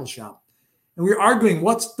the tackle shop. And we were arguing,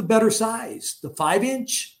 what's the better size, the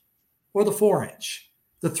 5-inch or the 4-inch?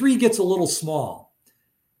 The 3 gets a little small.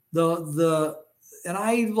 And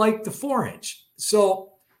I like the 4-inch.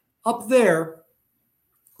 So up there,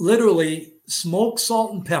 literally smoked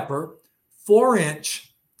salt and pepper,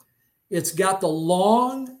 4-inch. It's got the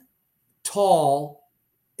long, tall,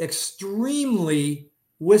 extremely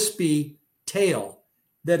wispy tail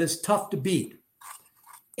that is tough to beat.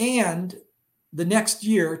 And the next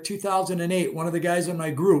year, 2008, one of the guys in my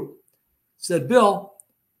group said, Bill,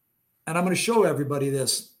 and I'm going to show everybody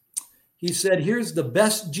this. He said, here's the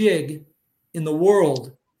best jig in the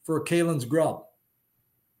world for a Kalen's grub.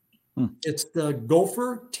 It's the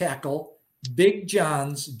Gopher Tackle Big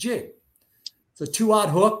John's jig. It's a 2-aught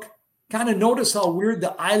hook. Kind of notice how weird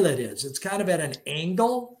the eyelet is. It's kind of at an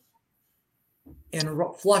angle. and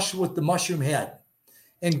flush with the mushroom head.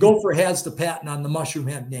 And Gopher has the patent on the mushroom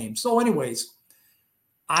head name. So anyways,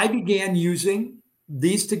 I began using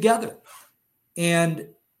these together. And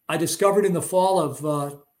I discovered in the fall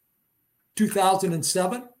of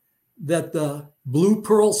 2007 that the Blue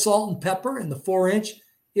Pearl salt and pepper in the 4-inch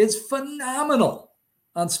is phenomenal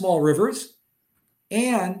on small rivers.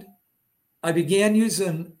 And I began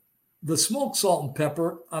using the smoked salt and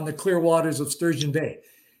pepper on the clear waters of Sturgeon Bay.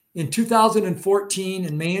 In 2014,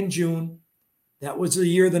 in May and June, that was the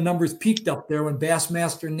year the numbers peaked up there when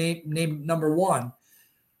Bassmaster named number 1.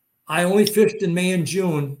 I only fished in May and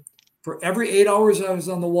June. For every 8 hours I was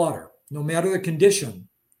on the water, no matter the condition,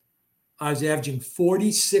 I was averaging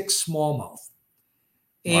 46 smallmouth.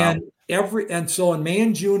 And so in May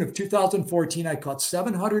and June of 2014, I caught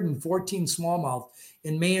 714 smallmouth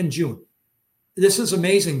in May and June. This is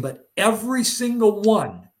amazing, but every single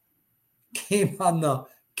one came on the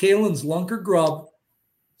Kalin's Lunker Grub,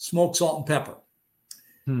 smoked salt and pepper.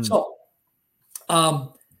 So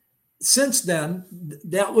since then,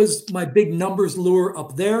 that was my big numbers lure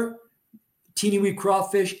up there. Teeny wee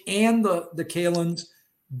crawfish and the Kalin's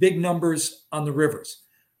big numbers on the rivers.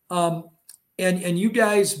 And you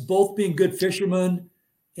guys both being good fishermen,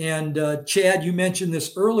 and Chad, you mentioned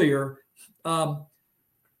this earlier.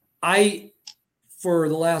 I, for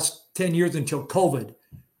the last 10 years until COVID,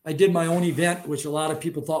 I did my own event, which a lot of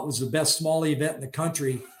people thought was the best Smallie event in the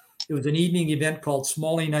country. It was an evening event called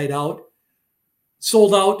Smallie Night Out.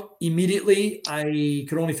 Sold out immediately. I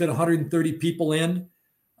could only fit 130 people in.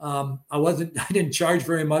 I didn't charge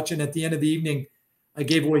very much. And at the end of the evening, I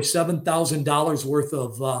gave away $7,000 worth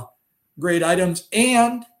of great items.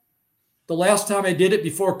 And the last time I did it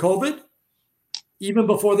before COVID, even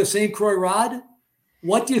before the St. Croix rod,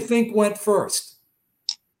 what do you think went first?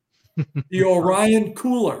 The Orion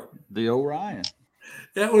cooler. The Orion.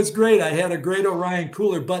 That was great. I had a great Orion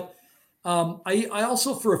cooler, but I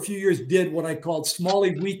also for a few years did what I called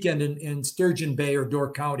Smallie Weekend in Sturgeon Bay or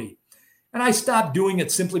Door County. And I stopped doing it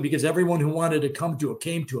simply because everyone who wanted to come to it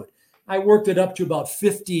came to it. I worked it up to about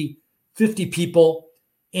 50 people.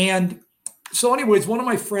 And so anyways, one of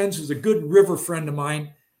my friends, who's a good river friend of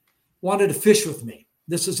mine, wanted to fish with me.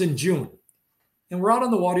 This is in June. And we're out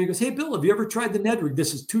on the water. He goes, "Hey, Bill, have you ever tried the Ned rig?"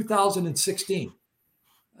 This is 2016.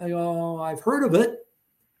 I go, "I've heard of it."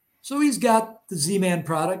 So he's got the Z-Man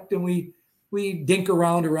product, and we dink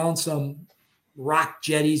around some rock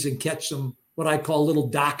jetties and catch some what I call little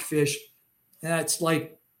dock fish. And it's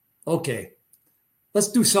like, okay,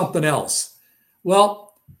 let's do something else.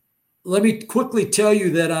 Well, let me quickly tell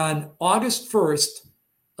you that on August 1st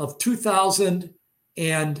of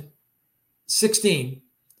 2016,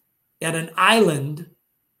 at an island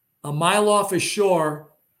a mile off ashore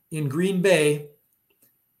in Green Bay,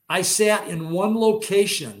 I sat in one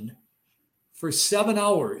location for 7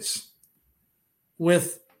 hours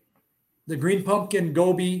with the Green Pumpkin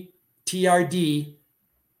Goby TRD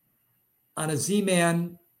on a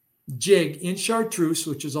Z-Man jig in chartreuse,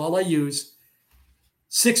 which is all I use,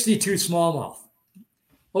 62 smallmouth.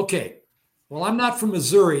 Okay, well, I'm not from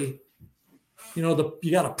Missouri. You know, you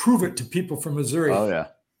got to prove it to people from Missouri. Oh, yeah.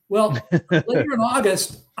 Well, later in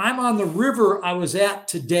August, I'm on the river I was at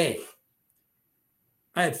today.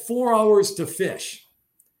 I had 4 hours to fish.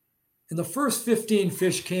 And the first 15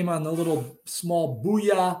 fish came on the little small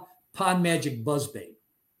Booyah Pond Magic buzzbait.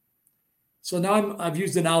 So now I've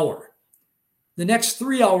used an hour. The next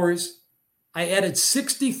 3 hours, I added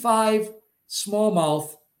 65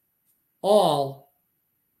 smallmouth, all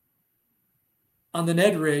on the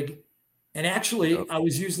Ned rig. And actually, I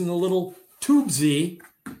was using the little Tube Z,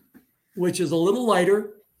 which is a little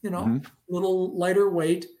lighter, a little lighter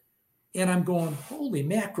weight. And I'm going, holy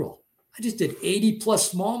mackerel. I just did 80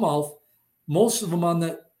 plus smallmouth, most of them I'm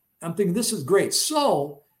thinking this is great.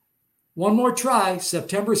 So one more try,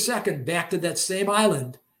 September 2nd, back to that same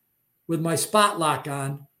island with my spot lock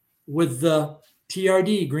on with the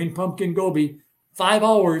TRD, Green Pumpkin Goby, 5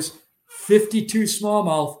 hours, 52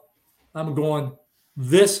 smallmouth. I'm going,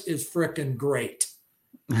 this is freaking great.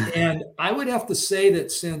 And I would have to say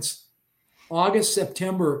that since August,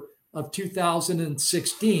 September of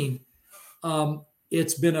 2016,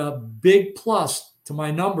 it's been a big plus to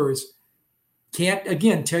my numbers. Can't,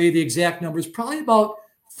 again, tell you the exact numbers, probably about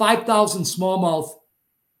 5,000 smallmouth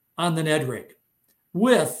on the Ned rig,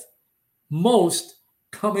 with most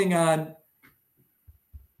coming on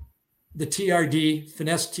the TRD,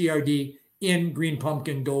 Finesse TRD in Green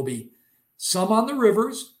Pumpkin Goby. Some on the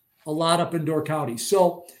rivers, a lot up in Door County.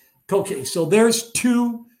 So, okay, so there's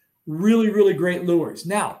two really, really great lures.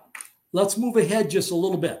 Now, let's move ahead just a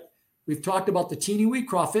little bit. We've talked about the teeny wee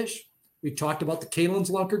crawfish. We've talked about the Kalin's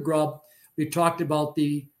Lunker Grub. We talked about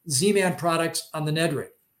the Z-Man products on the Ned rig.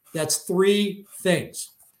 That's 3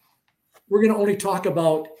 things. We're going to only talk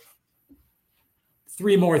about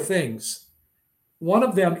 3 more things. One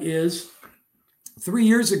of them is 3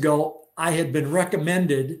 years ago, I had been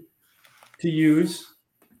recommended to use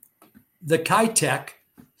the Kitech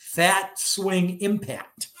Fat Swing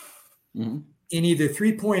Impact in either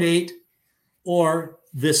 3.8 or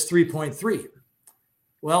this 3.3.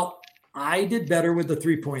 Well, I did better with the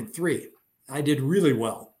 3.3. I did really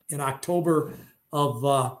well in October of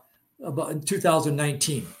about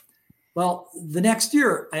 2019. Well, the next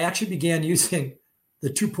year, I actually began using the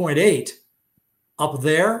 2.8 up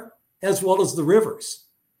there as well as the rivers.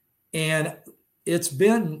 And it's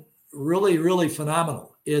been really, really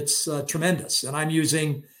phenomenal. It's tremendous.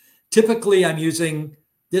 And typically I'm using,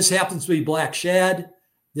 this happens to be black shad.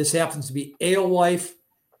 This happens to be alewife.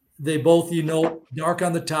 They both, dark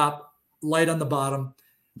on the top, light on the bottom.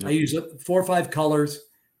 Yep. I use 4 or 5 colors.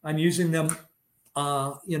 I'm using them.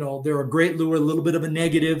 They're a great lure, a little bit of a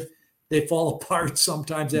negative. They fall apart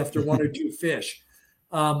sometimes after 1 or 2 fish.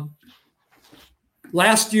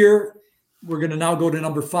 Last year, we're going to now go to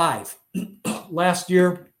number 5. Last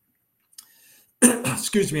year,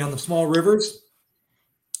 excuse me, on the small rivers,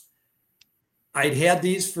 I'd had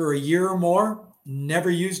these for a year or more, never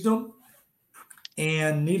used them.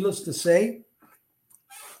 And needless to say,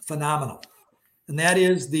 phenomenal. And that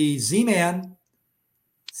is the Z-Man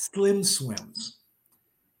Slim Swims.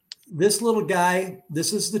 This little guy,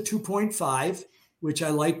 this is the 2.5, which I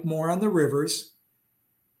like more on the rivers.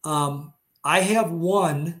 I have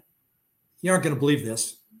one. You aren't going to believe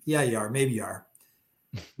this. Yeah, you are. Maybe you are.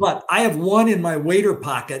 But I have one in my wader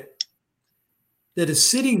pocket that is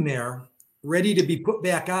sitting there ready to be put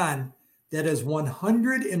back on that has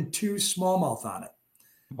 102 smallmouth on it.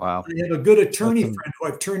 Wow. I have a good attorney friend who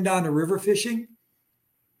I've turned on to river fishing.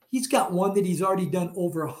 He's got one that he's already done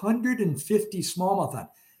over 150 smallmouth on.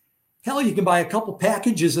 Hell, you can buy a couple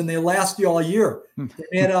packages and they last you all year. They're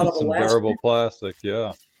made out of some durable plastic.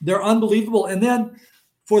 Yeah. They're unbelievable. And then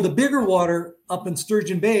for the bigger water up in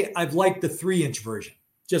Sturgeon Bay, I've liked the 3-inch version.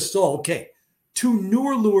 Just so, okay. 2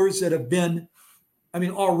 newer lures that have been,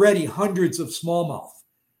 already hundreds of smallmouth.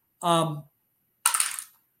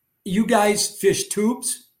 You guys fish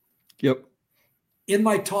tubes? Yep. In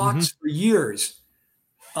my talks for years,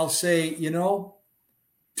 I'll say,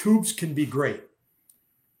 tubes can be great.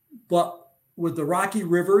 But with the rocky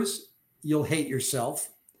rivers, you'll hate yourself.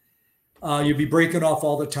 You'll be breaking off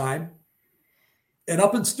all the time. And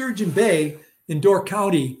up in Sturgeon Bay, in Door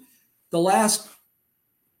County, the last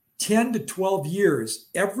 10 to 12 years,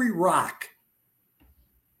 every rock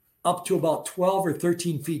up to about 12 or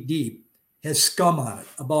 13 feet deep has scum on it,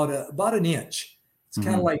 about an inch. It's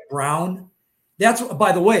kind of like brown. That's,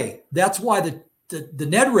 by the way, that's why the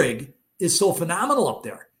Ned rig is so phenomenal up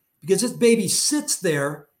there, because this baby sits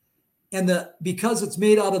there, and because it's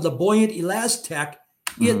made out of the buoyant Elastec,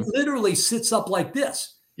 it literally sits up like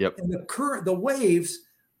this. Yep. And the waves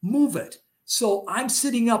move it. So I'm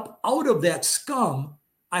sitting up out of that scum.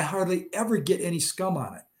 I hardly ever get any scum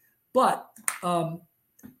on it. But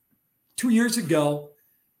 2 years ago,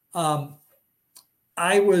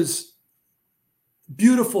 I was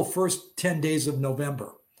beautiful first 10 days of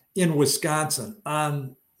November in Wisconsin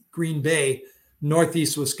on Green Bay,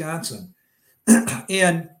 Northeast Wisconsin.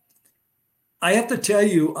 And I have to tell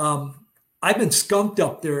you, I've been skunked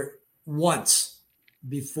up there once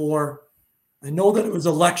before. I know that it was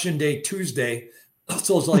Election Day Tuesday,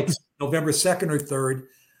 so it was like November 2nd or 3rd.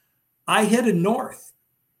 I headed north.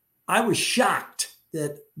 I was shocked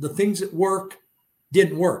that the things at work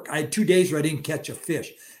didn't work. I had 2 days where I didn't catch a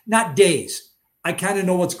fish. Not days. I kind of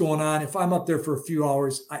know what's going on. If I'm up there for a few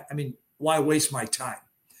hours, why waste my time?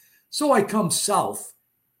 So I come south,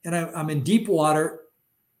 and I'm in deep water.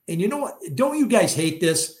 And you know what? Don't you guys hate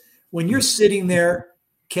this? When you're sitting there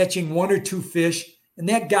catching 1 or 2 fish, and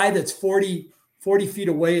that guy that's 40 feet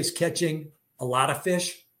away is catching a lot of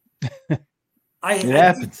fish. It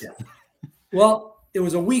happens. Well, it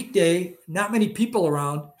was a weekday, not many people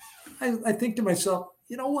around. I think to myself,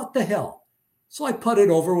 what the hell? So I put it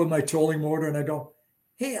over with my trolling motor, and I go,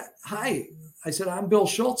 hey, hi. I said, I'm Bill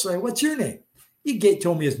Schultz. I said, what's your name? He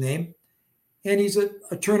told me his name. And he's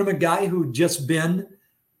a tournament guy who'd just been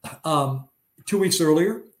 2 weeks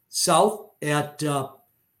earlier south at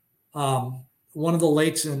one of the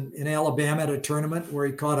lakes in Alabama at a tournament where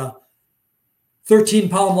he caught a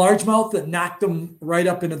 13-pound largemouth that knocked him right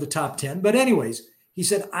up into the top 10. But anyways, he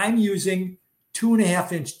said, I'm using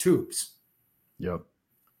 2.5-inch tubes. Yep.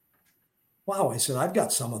 Wow. I said, I've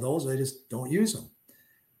got some of those. I just don't use them.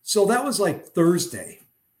 So that was like Thursday.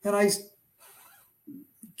 And I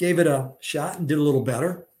gave it a shot and did a little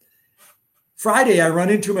better. Friday, I run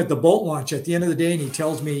into him at the boat launch at the end of the day, and he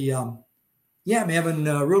tells me, yeah, I'm having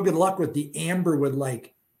real good luck with the amber with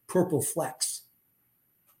like purple flecks.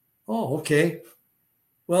 Oh, okay.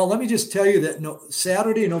 Well, let me just tell you that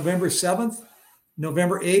Saturday, November 7th,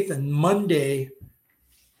 November 8th, and Monday,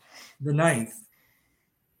 the 9th,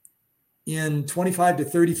 in 25 to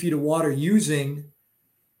 30 feet of water using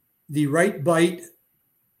the right bite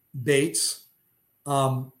baits,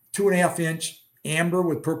 2.5 inch amber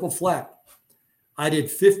with purple fleck. I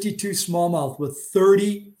did 52 smallmouth with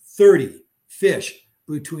 30 fish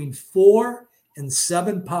between 4 and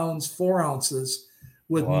 7 pounds, 4 ounces,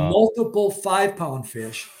 with multiple 5-pound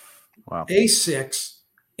fish, A6,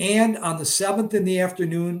 and on the 7th in the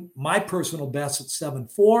afternoon, my personal best at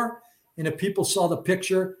 7.4. And if people saw the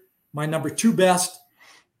picture, my number 2 best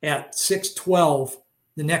at 6.12.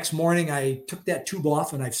 The next morning, I took that tube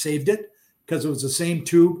off and I've saved it because it was the same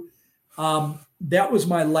tube. That was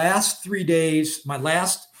my last 3 days, my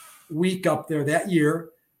last week up there that year.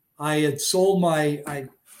 I had sold I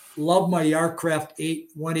love my Yarcraft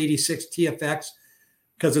 186 TFX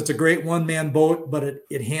because it's a great one-man boat, but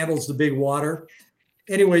it handles the big water.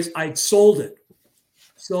 Anyways, I'd sold it.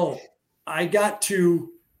 So I got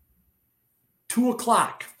to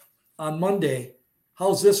 2:00 on Monday.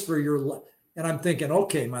 How's this for your, and I'm thinking,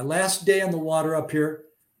 okay, my last day on the water up here,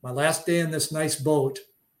 my last day in this nice boat,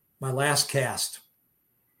 my last cast.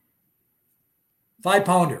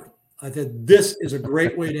 5-pounder. I said, this is a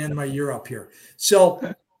great way to end my year up here.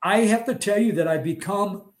 So I have to tell you that I've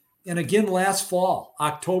become, and again, last fall,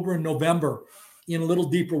 October and November, in a little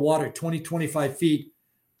deeper water, 20, 25 feet,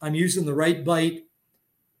 I'm using the right bite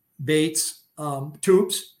baits,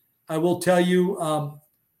 tubes. I will tell you,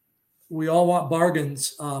 we all want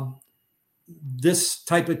bargains. This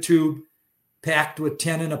type of tube packed with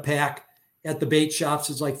 10 in a pack at the bait shops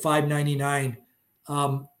is like $5.99.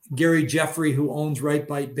 Gary Jeffrey, who owns Right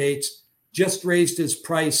Bite Baits, just raised his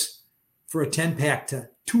price for a 10-pack to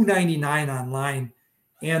 $2.99 online.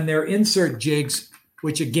 And their insert jigs,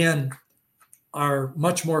 which again are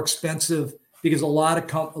much more expensive because a lot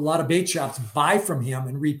of bait shops buy from him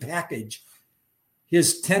and repackage.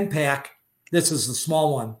 His 10-pack, this is the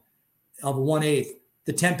small one of 1/8.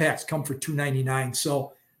 The 10-packs come for $2.99.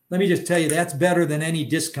 So let me just tell you, that's better than any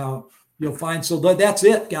discount you'll find. So that's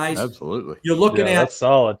it, guys. Absolutely. You're looking at that's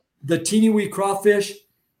solid. The teeny wee crawfish.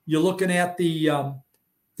 You're looking at the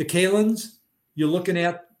Kalins. You're looking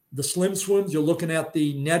at the slim swims. You're looking at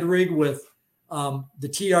the Ned rig with the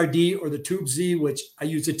TRD or the Tube Z, which I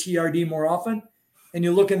use the TRD more often. And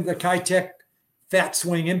you're looking at the Kitech Fat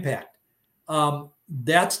Swing Impact.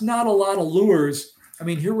 That's not a lot of lures. I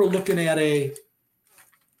mean, here we're looking at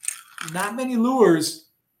not many lures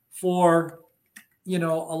for, a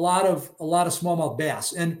lot of smallmouth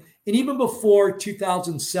bass. And even before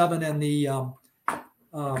 2007 and the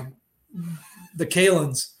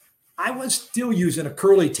Kalins, I was still using a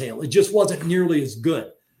curly tail. It just wasn't nearly as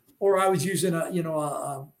good. Or I was using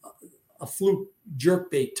a fluke jerk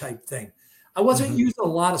bait type thing. I wasn't using a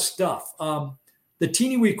lot of stuff. The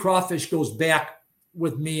teeny wee crawfish goes back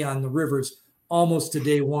with me on the rivers almost to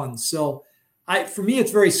day one. So for me,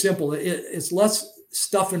 it's very simple. It's less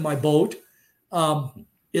stuff in my boat.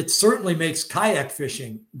 It certainly makes kayak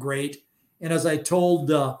fishing great. And as I told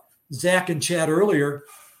Zach and Chad earlier,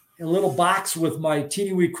 a little box with my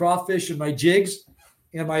teeny wee crawfish and my jigs,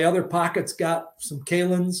 and my other pockets got some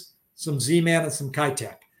Kalins, some Z-Man, and some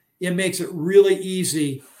Kitech. It makes it really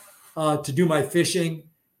easy to do my fishing.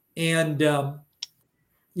 And,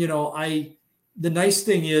 the nice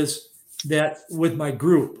thing is that with my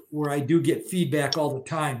group, where I do get feedback all the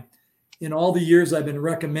time, in all the years I've been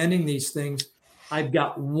recommending these things, I've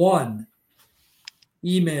got one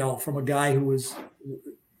email from a guy who was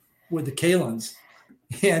with the Kalins,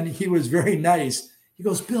 and he was very nice. He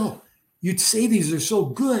goes, Bill, you'd say these are so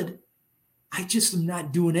good. I just am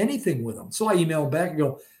not doing anything with them. So I email him back and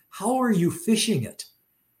go, how are you fishing it?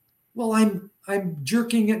 Well, I'm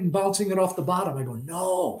jerking it and bouncing it off the bottom. I go,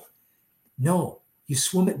 no, you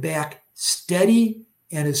swim it back steady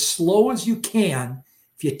and as slow as you can.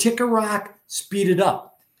 If you tick a rock, speed it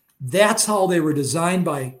up. That's how they were designed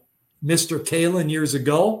by Mr. Kalin years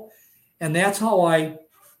ago. And that's how I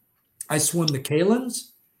swim the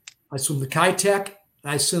Kalins, I swim the Kitech,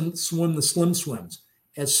 and I swim the slim swims.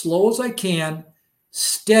 As slow as I can,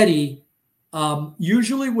 steady.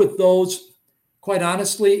 Usually with those, quite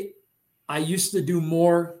honestly, I used to do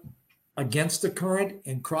more against the current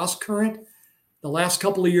and cross current. The last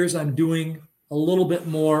couple of years, I'm doing a little bit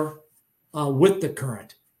more with the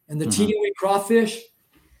current. And the teeny wee crawfish,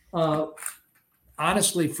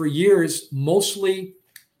 honestly, for years, mostly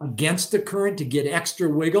against the current to get extra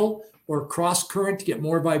wiggle or cross current to get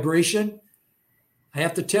more vibration. I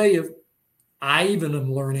have to tell you, I even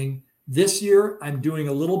am learning this year. I'm doing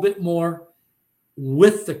a little bit more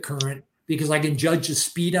with the current because I can judge the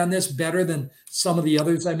speed on this better than some of the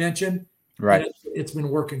others I mentioned. Right. And it's been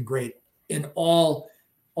working great in all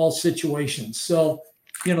situations. So,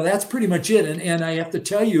 that's pretty much it. And I have to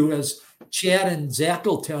tell you, as Chad and Zach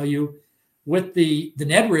will tell you, with the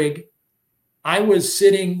Ned rig, I was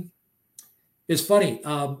sitting. It's funny.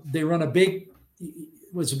 They run it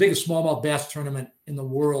was the biggest smallmouth bass tournament in the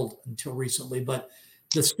world until recently, but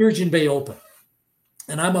the Sturgeon Bay Open.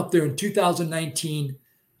 And I'm up there in 2019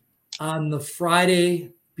 on the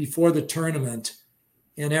Friday before the tournament,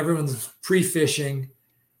 and everyone's pre-fishing.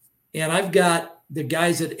 And I've got the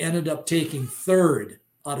guys that ended up taking third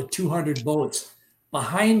out of 200 boats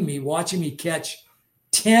behind me, watching me catch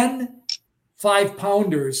 10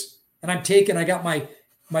 5-pounders. And I got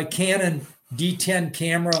my Canon D10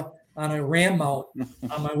 camera on a ram mount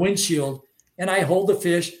on my windshield, and I hold the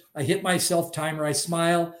fish. I hit my self timer. I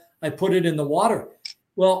smile. I put it in the water.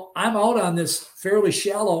 Well, I'm out on this fairly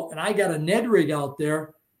shallow, and I got a Ned rig out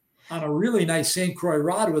there on a really nice St. Croix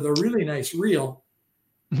rod with a really nice reel,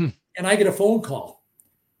 and I get a phone call.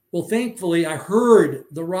 Well, thankfully, I heard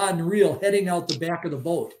the rod and reel heading out the back of the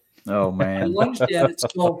boat. Oh, man. I lunged at it.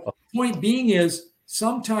 So point being is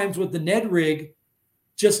sometimes with the Ned rig,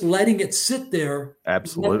 just letting it sit there,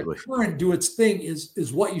 absolutely, let the current do its thing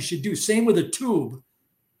is what you should do. Same with a tube.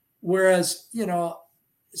 Whereas, you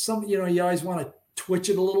always want to twitch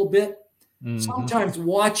it a little bit. Mm-hmm. Sometimes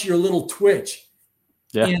watch your little twitch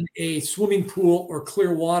in a swimming pool or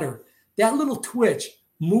clear water. That little twitch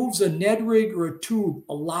moves a Ned rig or a tube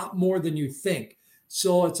a lot more than you think.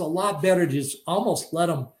 So it's a lot better to just almost let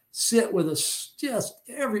them sit with just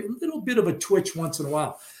every little bit of a twitch once in a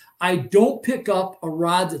while. I don't pick up a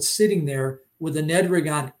rod that's sitting there with a Ned rig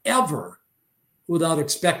on ever without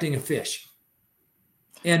expecting a fish.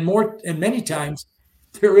 And many times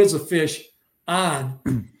there is a fish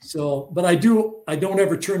on. So, but I don't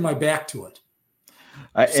ever turn my back to it.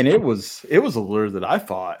 And it was a lure that I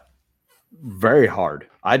fought very hard.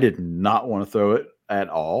 I did not want to throw it at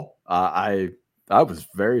all. I was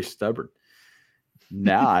very stubborn.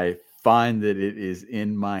 Now I find that it is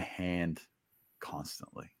in my hand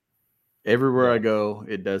constantly. Everywhere I go,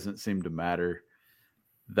 it doesn't seem to matter.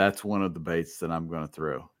 That's one of the baits that I'm going to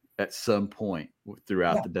throw at some point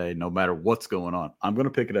throughout the day, no matter what's going on. I'm going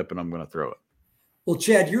to pick it up and I'm going to throw it. Well,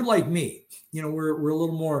 Chad, you're like me. We're a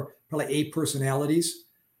little more probably A personalities.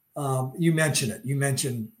 You mentioned it. You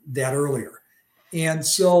mentioned that earlier. And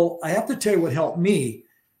so I have to tell you what helped me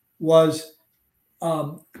was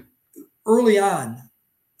early on,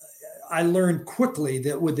 I learned quickly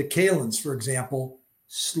that with the Kalins, for example,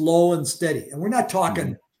 slow and steady. And we're not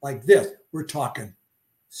talking like this. We're talking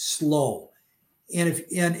slow. And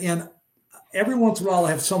and every once in a while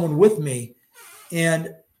I have someone with me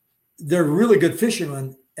and they're really good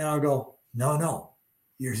fishermen. And I'll go, no,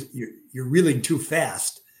 you're reeling too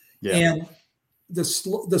fast. Yeah. And the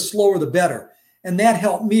slower, the better. And that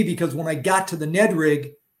helped me because when I got to the Ned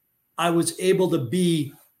rig, I was able to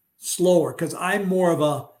be slower because I'm more of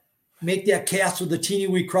a make that cast with the teeny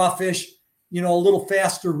wee crawfish, a little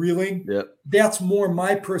faster reeling. Yep. That's more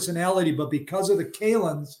my personality. But because of the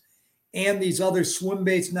Kalins and these other swim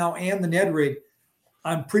baits now and the Ned rig,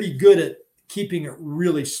 I'm pretty good at keeping it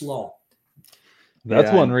really slow.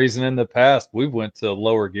 That's one reason in the past we went to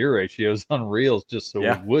lower gear ratios on reels just so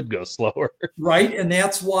we would go slower. Right. And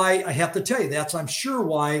that's why I have to tell you I'm sure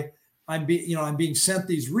why I'm being sent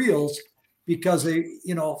these reels because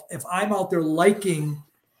if I'm out there liking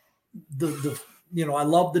the I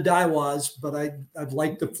love the Daiwas, but I've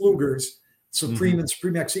liked the Flugers, Supreme and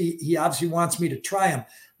Supreme X. He obviously wants me to try them.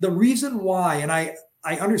 The reason why, and I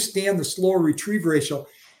understand the slower retrieve ratio,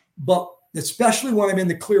 but especially when I'm in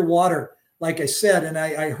the clear water, like I said, and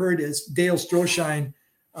I heard as Dale Stroshine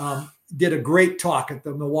did a great talk at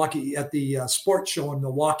the sports show in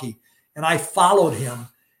Milwaukee, and I followed him,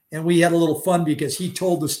 and we had a little fun because he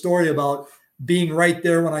told the story about being right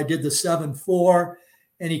there when I did the 7-4,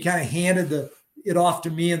 and he kind of handed it off to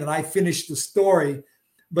me, and then I finished the story.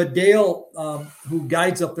 But Dale, who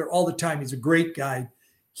guides up there all the time, he's a great guide.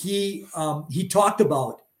 He talked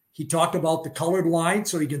about the colored line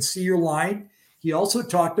so you can see your line. He also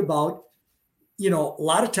talked about, a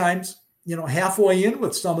lot of times, halfway in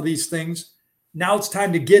with some of these things, now it's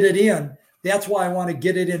time to get it in. That's why I want to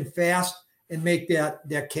get it in fast and make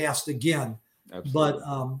that cast again. Absolutely.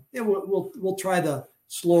 But we'll try the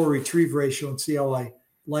slower retrieve ratio and see how I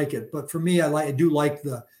like it. But for me, I do like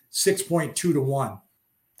the 6.2 to 1.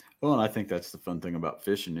 Well, and I think that's the fun thing about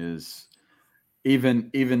fishing is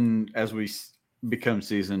even as we become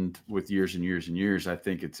seasoned with years and years and years, I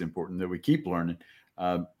think it's important that we keep learning.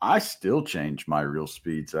 I still change my reel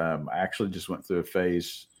speeds. I actually just went through a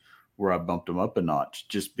phase where I bumped them up a notch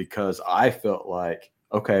just because I felt like,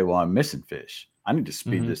 okay, well, I'm missing fish. I need to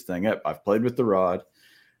speed this thing up. I've played with the rod.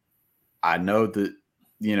 I know that,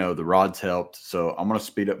 the rod's helped. So I'm going to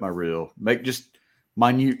speed up my reel, make just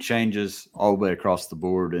minute changes all the way across the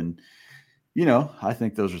board. And, I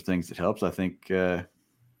think those are things that helps. I think,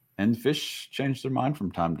 and fish change their mind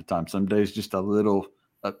from time to time. Some days just a little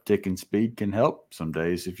uptick in speed can help. Some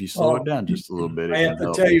days, if you slow it down just a little bit, I have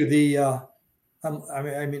to tell you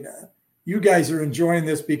you guys are enjoying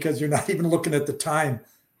this because you're not even looking at the time.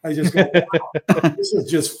 I just go, wow, this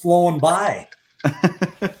is just flowing by.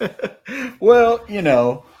 Well,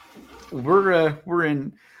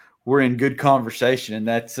 we're in good conversation, and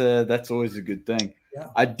that's always a good thing. Yeah.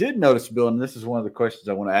 I did notice, Bill, and this is one of the questions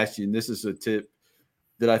I want to ask you, and this is a tip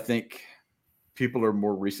that I think people are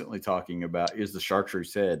more recently talking about is the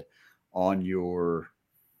chartreuse head on your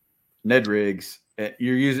Ned rigs.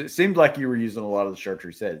 It seemed like you were using a lot of the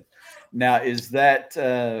chartreuse head. Now, is that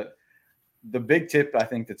the big tip I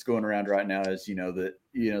think that's going around right now is,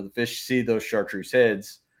 the fish see those chartreuse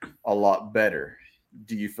heads a lot better.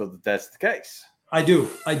 Do you feel that that's the case? I do.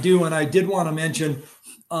 And I did want to mention,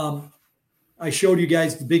 I showed you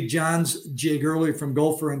guys the Big John's jig earlier from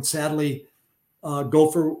Gopher, and sadly,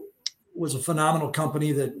 Gopher was a phenomenal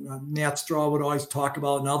company that Nat Straw would always talk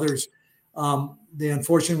about, and others. They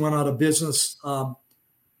unfortunately went out of business.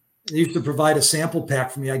 They used to provide a sample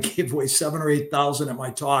pack for me. I gave away 7,000 or 8,000 at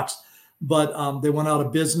my talks, but they went out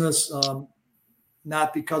of business,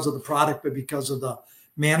 not because of the product, but because of the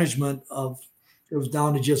management it was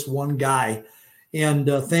down to just one guy. And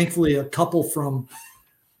thankfully, a couple from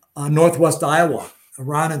Northwest Iowa,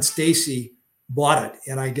 Ron and Stacy, bought it.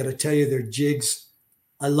 And I got to tell you, their jigs,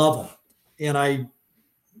 I love them. And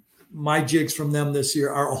my jigs from them this year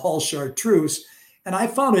are all chartreuse. And I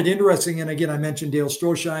found it interesting. And again, I mentioned Dale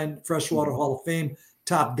Stroshine, Freshwater Hall of Fame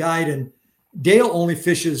top guide. And Dale only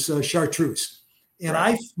fishes chartreuse. And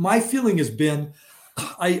right. My feeling has been,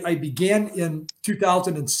 I began in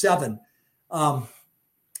 2007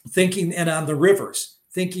 thinking, and on the rivers,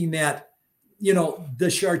 thinking that, the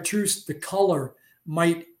chartreuse, the color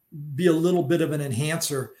might be a little bit of an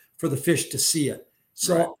enhancer for the fish to see it.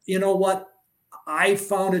 So, right. You know what? I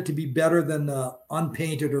found it to be better than the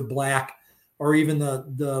unpainted or black or even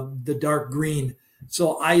the dark green.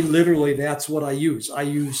 So that's what I use. I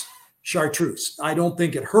use chartreuse. I don't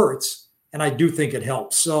think it hurts, and I do think it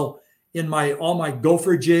helps. So in all my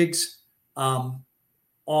Gopher jigs, all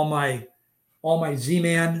my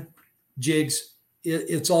Z-Man jigs,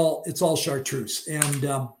 it's all chartreuse, and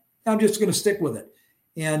I'm just going to stick with it.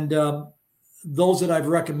 And those that I've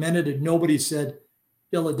recommended, and nobody said,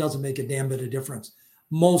 Bill, it doesn't make a damn bit of difference.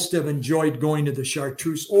 Most have enjoyed going to the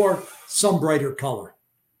chartreuse or some brighter color.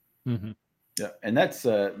 Mm-hmm. Yeah, and that's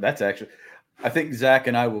actually, I think Zach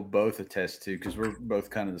and I will both attest to, because we're both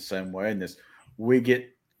kind of the same way in this. We get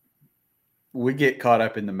caught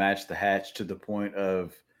up in the match the hatch to the point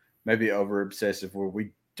of maybe over obsessive, where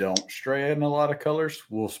we don't stray in a lot of colors.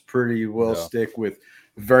 We'll pretty well stick with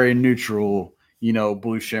very neutral,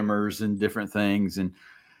 blue shimmers and different things, and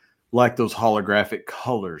like those holographic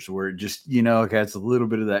colors where it just, it has a little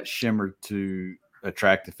bit of that shimmer to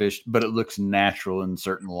attract the fish, but it looks natural in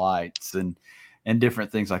certain lights and different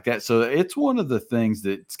things like that. So it's one of the things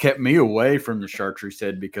that's kept me away from the chartreuse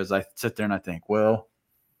head, because I sit there and I think, well,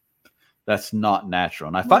 that's not natural.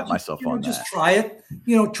 And I fight myself on that. Just try it.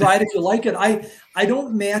 Try it if you like it. I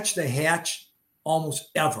don't match the hatch almost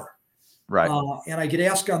ever. Right. And I get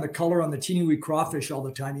asked on the color on the teeny wee crawfish all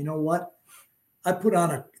the time. You know what? I put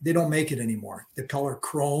on they don't make it anymore. The color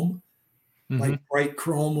chrome, like bright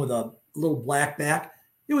chrome with a little black back.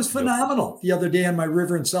 It was phenomenal the other day on my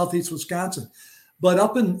river in southeast Wisconsin. But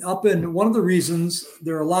up in one of the reasons,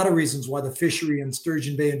 there are a lot of reasons why the fishery in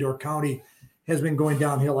Sturgeon Bay and Door County has been going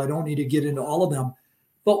downhill. I don't need to get into all of them.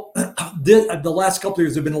 But the last couple of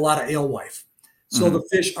years, there have been a lot of alewife. So the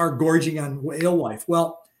fish are gorging on alewife.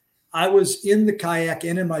 Well, I was in the kayak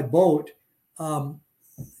and in my boat, a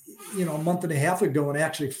month and a half ago, and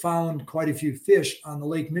actually found quite a few fish on the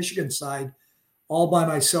Lake Michigan side all by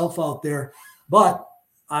myself out there. But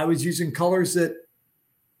I was using colors that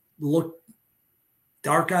look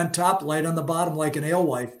dark on top, light on the bottom, like an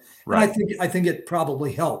alewife. Right. And I think it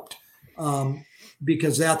probably helped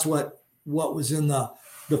because that's what was in the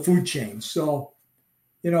food chain. So,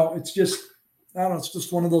 it's just, I don't know, it's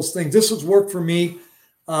just one of those things. This has worked for me.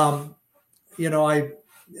 I'm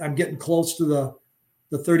getting close to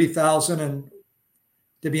the 30,000. And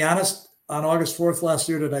to be honest, on August 4th last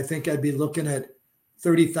year, did I think I'd be looking at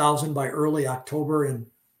 30,000 by early October in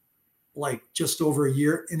like just over a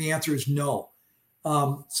year? And the answer is no.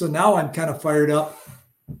 So now I'm kind of fired up.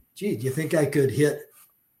 Gee, do you think I could hit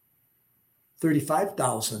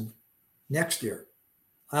 35,000 next year?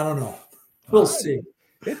 I don't know. We'll see.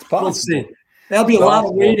 It's possible. We'll see. That'll be a lot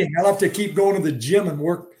of waiting. I'll have to keep going to the gym and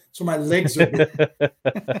work so my legs are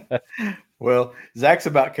good. Well, Zach's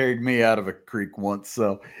about carried me out of a creek once,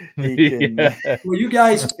 so he can. Well, you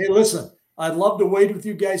guys, hey, listen, I'd love to wade with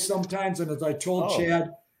you guys sometimes. And as I told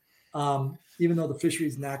Chad, even though the fishery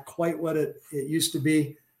is not quite what it used to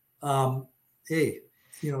be, hey,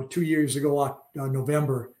 2 years ago,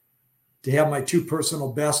 November, to have my 2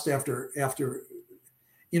 personal best after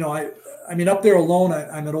I mean, up there alone,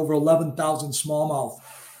 I'm at over 11,000 smallmouth,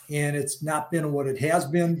 and it's not been what it has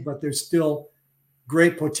been, but there's still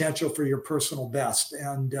great potential for your personal best.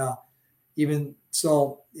 And even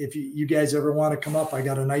so, if you guys ever want to come up, I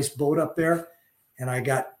got a nice boat up there, and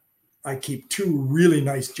I keep 2 really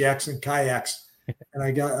nice Jackson kayaks, and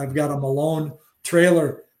I've got a Malone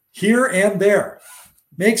trailer here and there.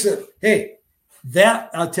 Makes it, hey, that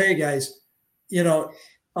I'll tell you guys,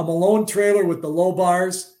 a Malone trailer with the low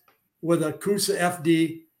bars with a Coosa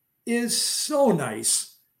FD is so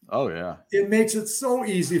nice. Oh, yeah. It makes it so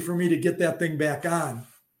easy for me to get that thing back on.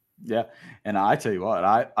 Yeah. And I tell you what,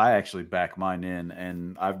 I actually back mine in,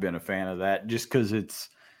 and I've been a fan of that just because it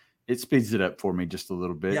speeds it up for me just a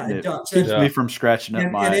little bit. Yeah, it does. Keeps me from scratching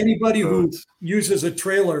up my. And anybody boats. who uses a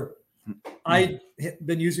trailer, I've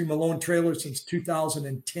been using Malone trailers since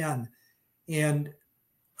 2010, and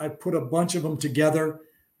I put a bunch of them together.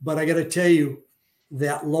 But I got to tell you,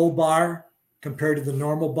 that low bar compared to the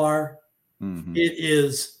normal bar, it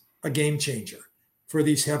is a game changer for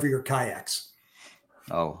these heavier kayaks.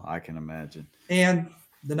 Oh, I can imagine. And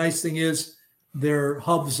the nice thing is their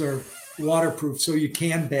hubs are waterproof, so you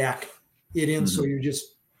can back it in. So you're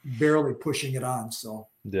just barely pushing it on. So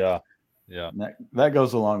yeah. That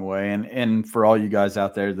goes a long way. And for all you guys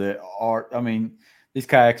out there that are, I mean, these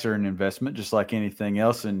kayaks are an investment just like anything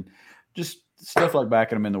else. And just stuff like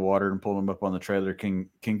backing them in the water and pulling them up on the trailer can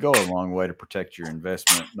go a long way to protect your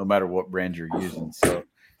investment, no matter what brand you're using. So,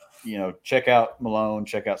 check out Malone,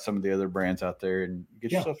 check out some of the other brands out there, and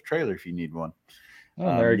get yourself a trailer if you need one.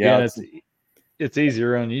 Well, there again, it's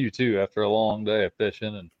easier on you too after a long day of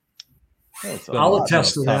fishing, and I'll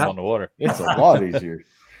attest to that. On the water. It's a lot easier.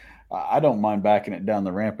 I don't mind backing it down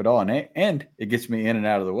the ramp at all, and it gets me in and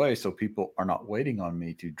out of the way, so people are not waiting on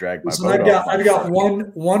me to drag my boat off. I've got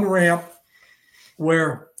one ramp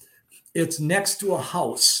where it's next to a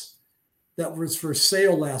house that was for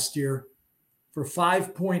sale last year for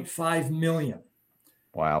 $5.5 million.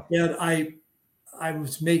 Wow. And I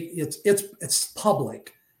was making it's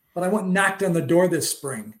public, but I went and knocked on the door this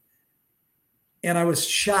spring, and I was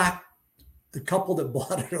shocked. The couple that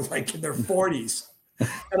bought it are like in their 40s.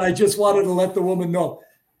 And I just wanted to let the woman know,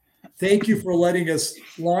 thank you for letting us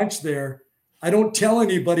launch there. I don't tell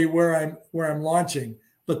anybody where I'm launching,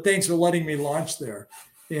 but thanks for letting me launch there.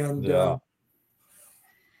 And well,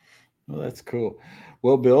 that's cool.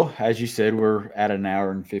 Well, Bill, as you said, we're at an hour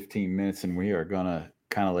and 15 minutes, and we are gonna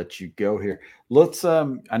kind of let you go here. Let's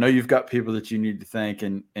I know you've got people that you need to thank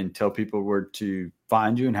and tell people where to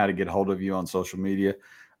find you and how to get a hold of you on social media.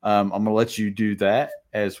 I'm going to let you do that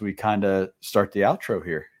as we kind of start the outro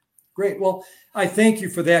here. Great. Well, I thank you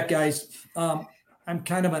for that, guys. I'm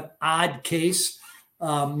kind of an odd case,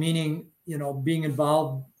 meaning, being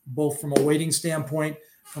involved both from a wading standpoint,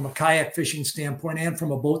 from a kayak fishing standpoint, and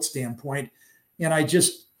from a boat standpoint. And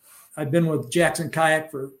I've been with Jackson Kayak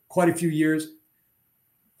for quite a few years.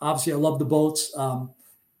 Obviously, I love the boats. I'm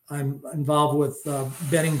involved with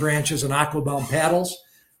bending branches and aquabound paddles.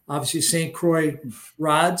 Obviously, St. Croix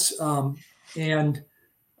rods. And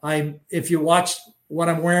if you watch what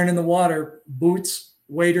I'm wearing in the water, boots,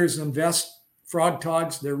 waders, and vest, frog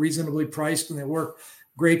togs, they're reasonably priced and they work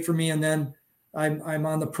great for me. And then I'm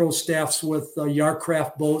on the pro staffs with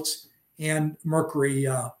Yarcraft boats and Mercury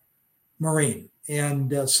Marine.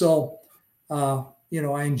 And so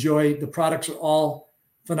I enjoy the products are all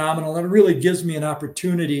phenomenal. And it really gives me an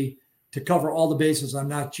opportunity to cover all the bases. I'm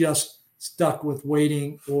not just stuck with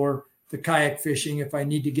wading or the kayak fishing. If I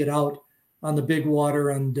need to get out on the big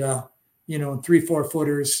water and, 3-4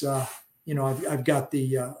 footers, I've got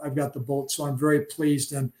the boat. So I'm very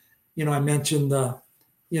pleased. And, I mentioned the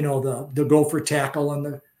gopher tackle and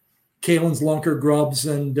the Kalen's Lunker grubs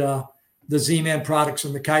and the Z-Man products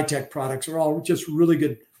and the Kitech products are all just really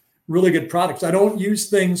good products. I don't use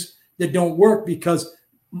things that don't work because,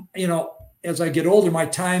 as I get older, my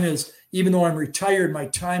time is, even though I'm retired, my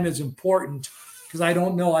time is important because I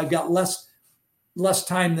don't know, I've got less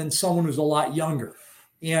time than someone who's a lot younger.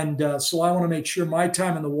 And so I want to make sure my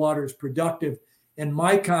time in the water is productive, and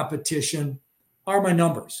my competition are my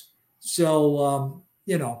numbers. So,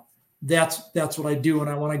 that's what I do. And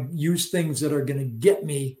I want to use things that are going to get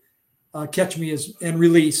me, catch me and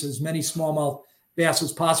release as many smallmouth bass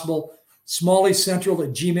as possible.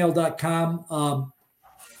 SmalliesCentral@gmail.com.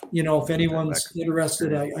 If anyone's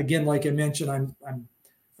interested, again, like I mentioned,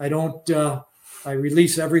 I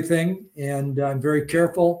release everything, and I'm very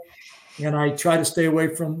careful, and I try to stay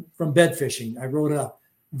away from bed fishing. I wrote a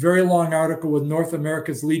very long article with North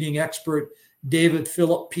America's leading expert, David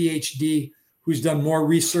Phillip, PhD, who's done more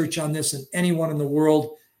research on this than anyone in the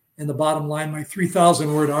world. And the bottom line, my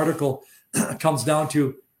 3,000-word article comes down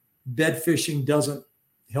to bed fishing doesn't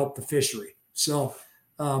help the fishery. So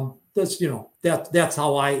that's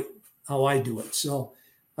how I do it. So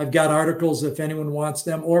I've got articles if anyone wants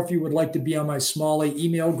them, or if you would like to be on my Smallie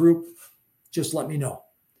email group, just let me know.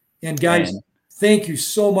 And guys, thank you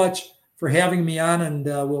so much for having me on, and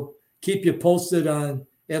we'll keep you posted on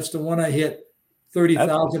as to when I hit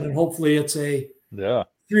 30,000, and hopefully it's a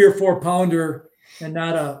 3 or 4 pounder and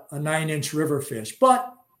not a 9-inch river fish,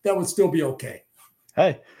 but that would still be okay.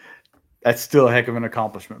 Hey, that's still a heck of an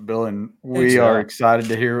accomplishment, Bill, and we are excited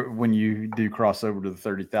to hear when you do cross over to the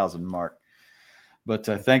 30,000 mark. But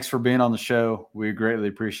thanks for being on the show. We greatly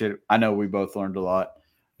appreciate it. I know we both learned a lot.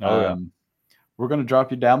 We're going to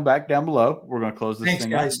drop you back down below. We're going to close this thing.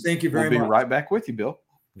 Thanks, guys. Thank you very much. We'll be right back with you, Bill.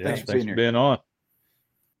 Yeah, thanks for being on.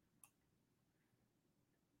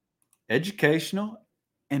 Educational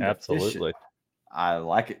and absolutely efficient. I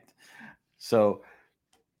like it. So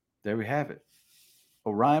there we have it.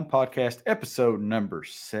 Orion Podcast episode number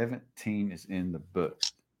 17 is in the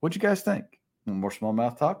books. What'd you guys think? More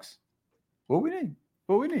smallmouth talks? What we need.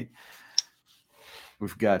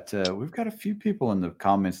 We've got a few people in the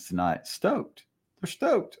comments tonight stoked. They're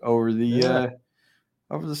stoked over the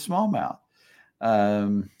smallmouth.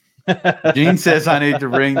 Gene says I need to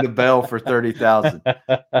ring the bell for 30,000. Gosh,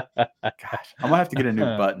 I'm gonna have to get a new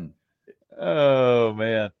button. Oh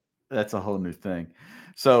man, that's a whole new thing.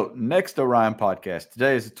 So next Orion podcast,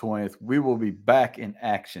 today is the 20th. We will be back in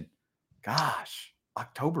action. Gosh,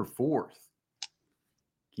 October 4th.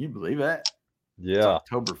 Can you believe that? Yeah, it's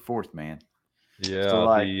October 4th, man. Yeah,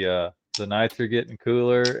 so the nights are getting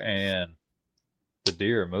cooler and the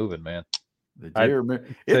deer are moving, man. The deer are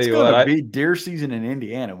moving. It's going to be deer season in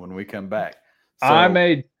Indiana when we come back. So, I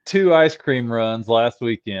made 2 ice cream runs last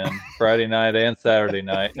weekend, Friday night and Saturday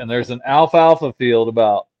night, and there's an alfalfa field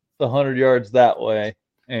about 100 yards that way,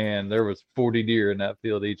 and there was 40 deer in that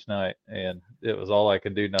field each night, and it was all I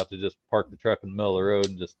could do not to just park the truck in the middle of the road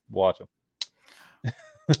and just watch them.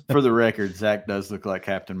 For the record, Zach does look like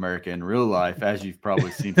Captain America in real life, as you've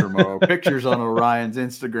probably seen from our pictures on Orion's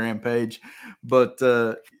Instagram page. But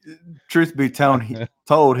truth be told,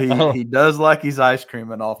 he does like his ice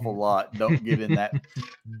cream an awful lot. Don't get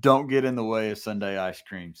in the way of Sunday ice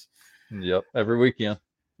creams. Yep, every weekend.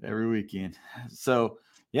 So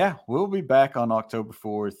yeah, we'll be back on October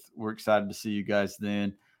 4th. We're excited to see you guys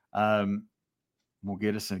then. We'll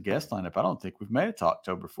get us a guest lineup. I don't think we've made it to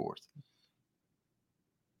October 4th.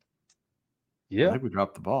 Yeah, I think we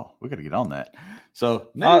dropped the ball. We got to get on that. So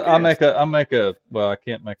I'll make a. Well, I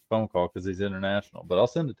can't make a phone call because he's international, but I'll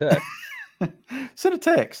send a text. Send a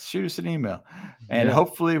text. Shoot us an email, and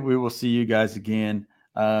hopefully we will see you guys again.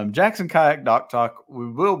 Jackson Kayak Dock Talk. We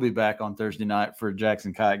will be back on Thursday night for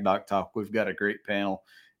Jackson Kayak Dock Talk. We've got a great panel,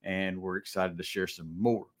 and we're excited to share some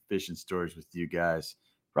more fishing stories with you guys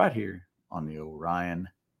right here on the Orion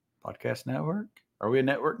Podcast Network. Are we a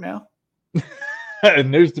network now?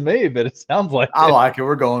 News to me, but it sounds like I like it.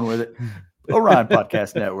 We're going with it. Orion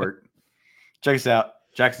Podcast Network. Check us out,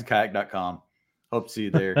 jacksonkayak.com. Hope to see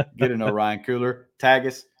you there. Get an Orion cooler. Tag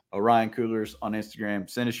us, Orion Coolers on Instagram.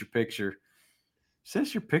 Send us your picture. Send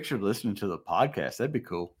us your picture listening to the podcast. That'd be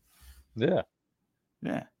cool. Yeah.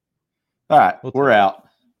 All right. We're out.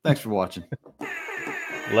 Thanks for watching.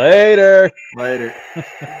 Later.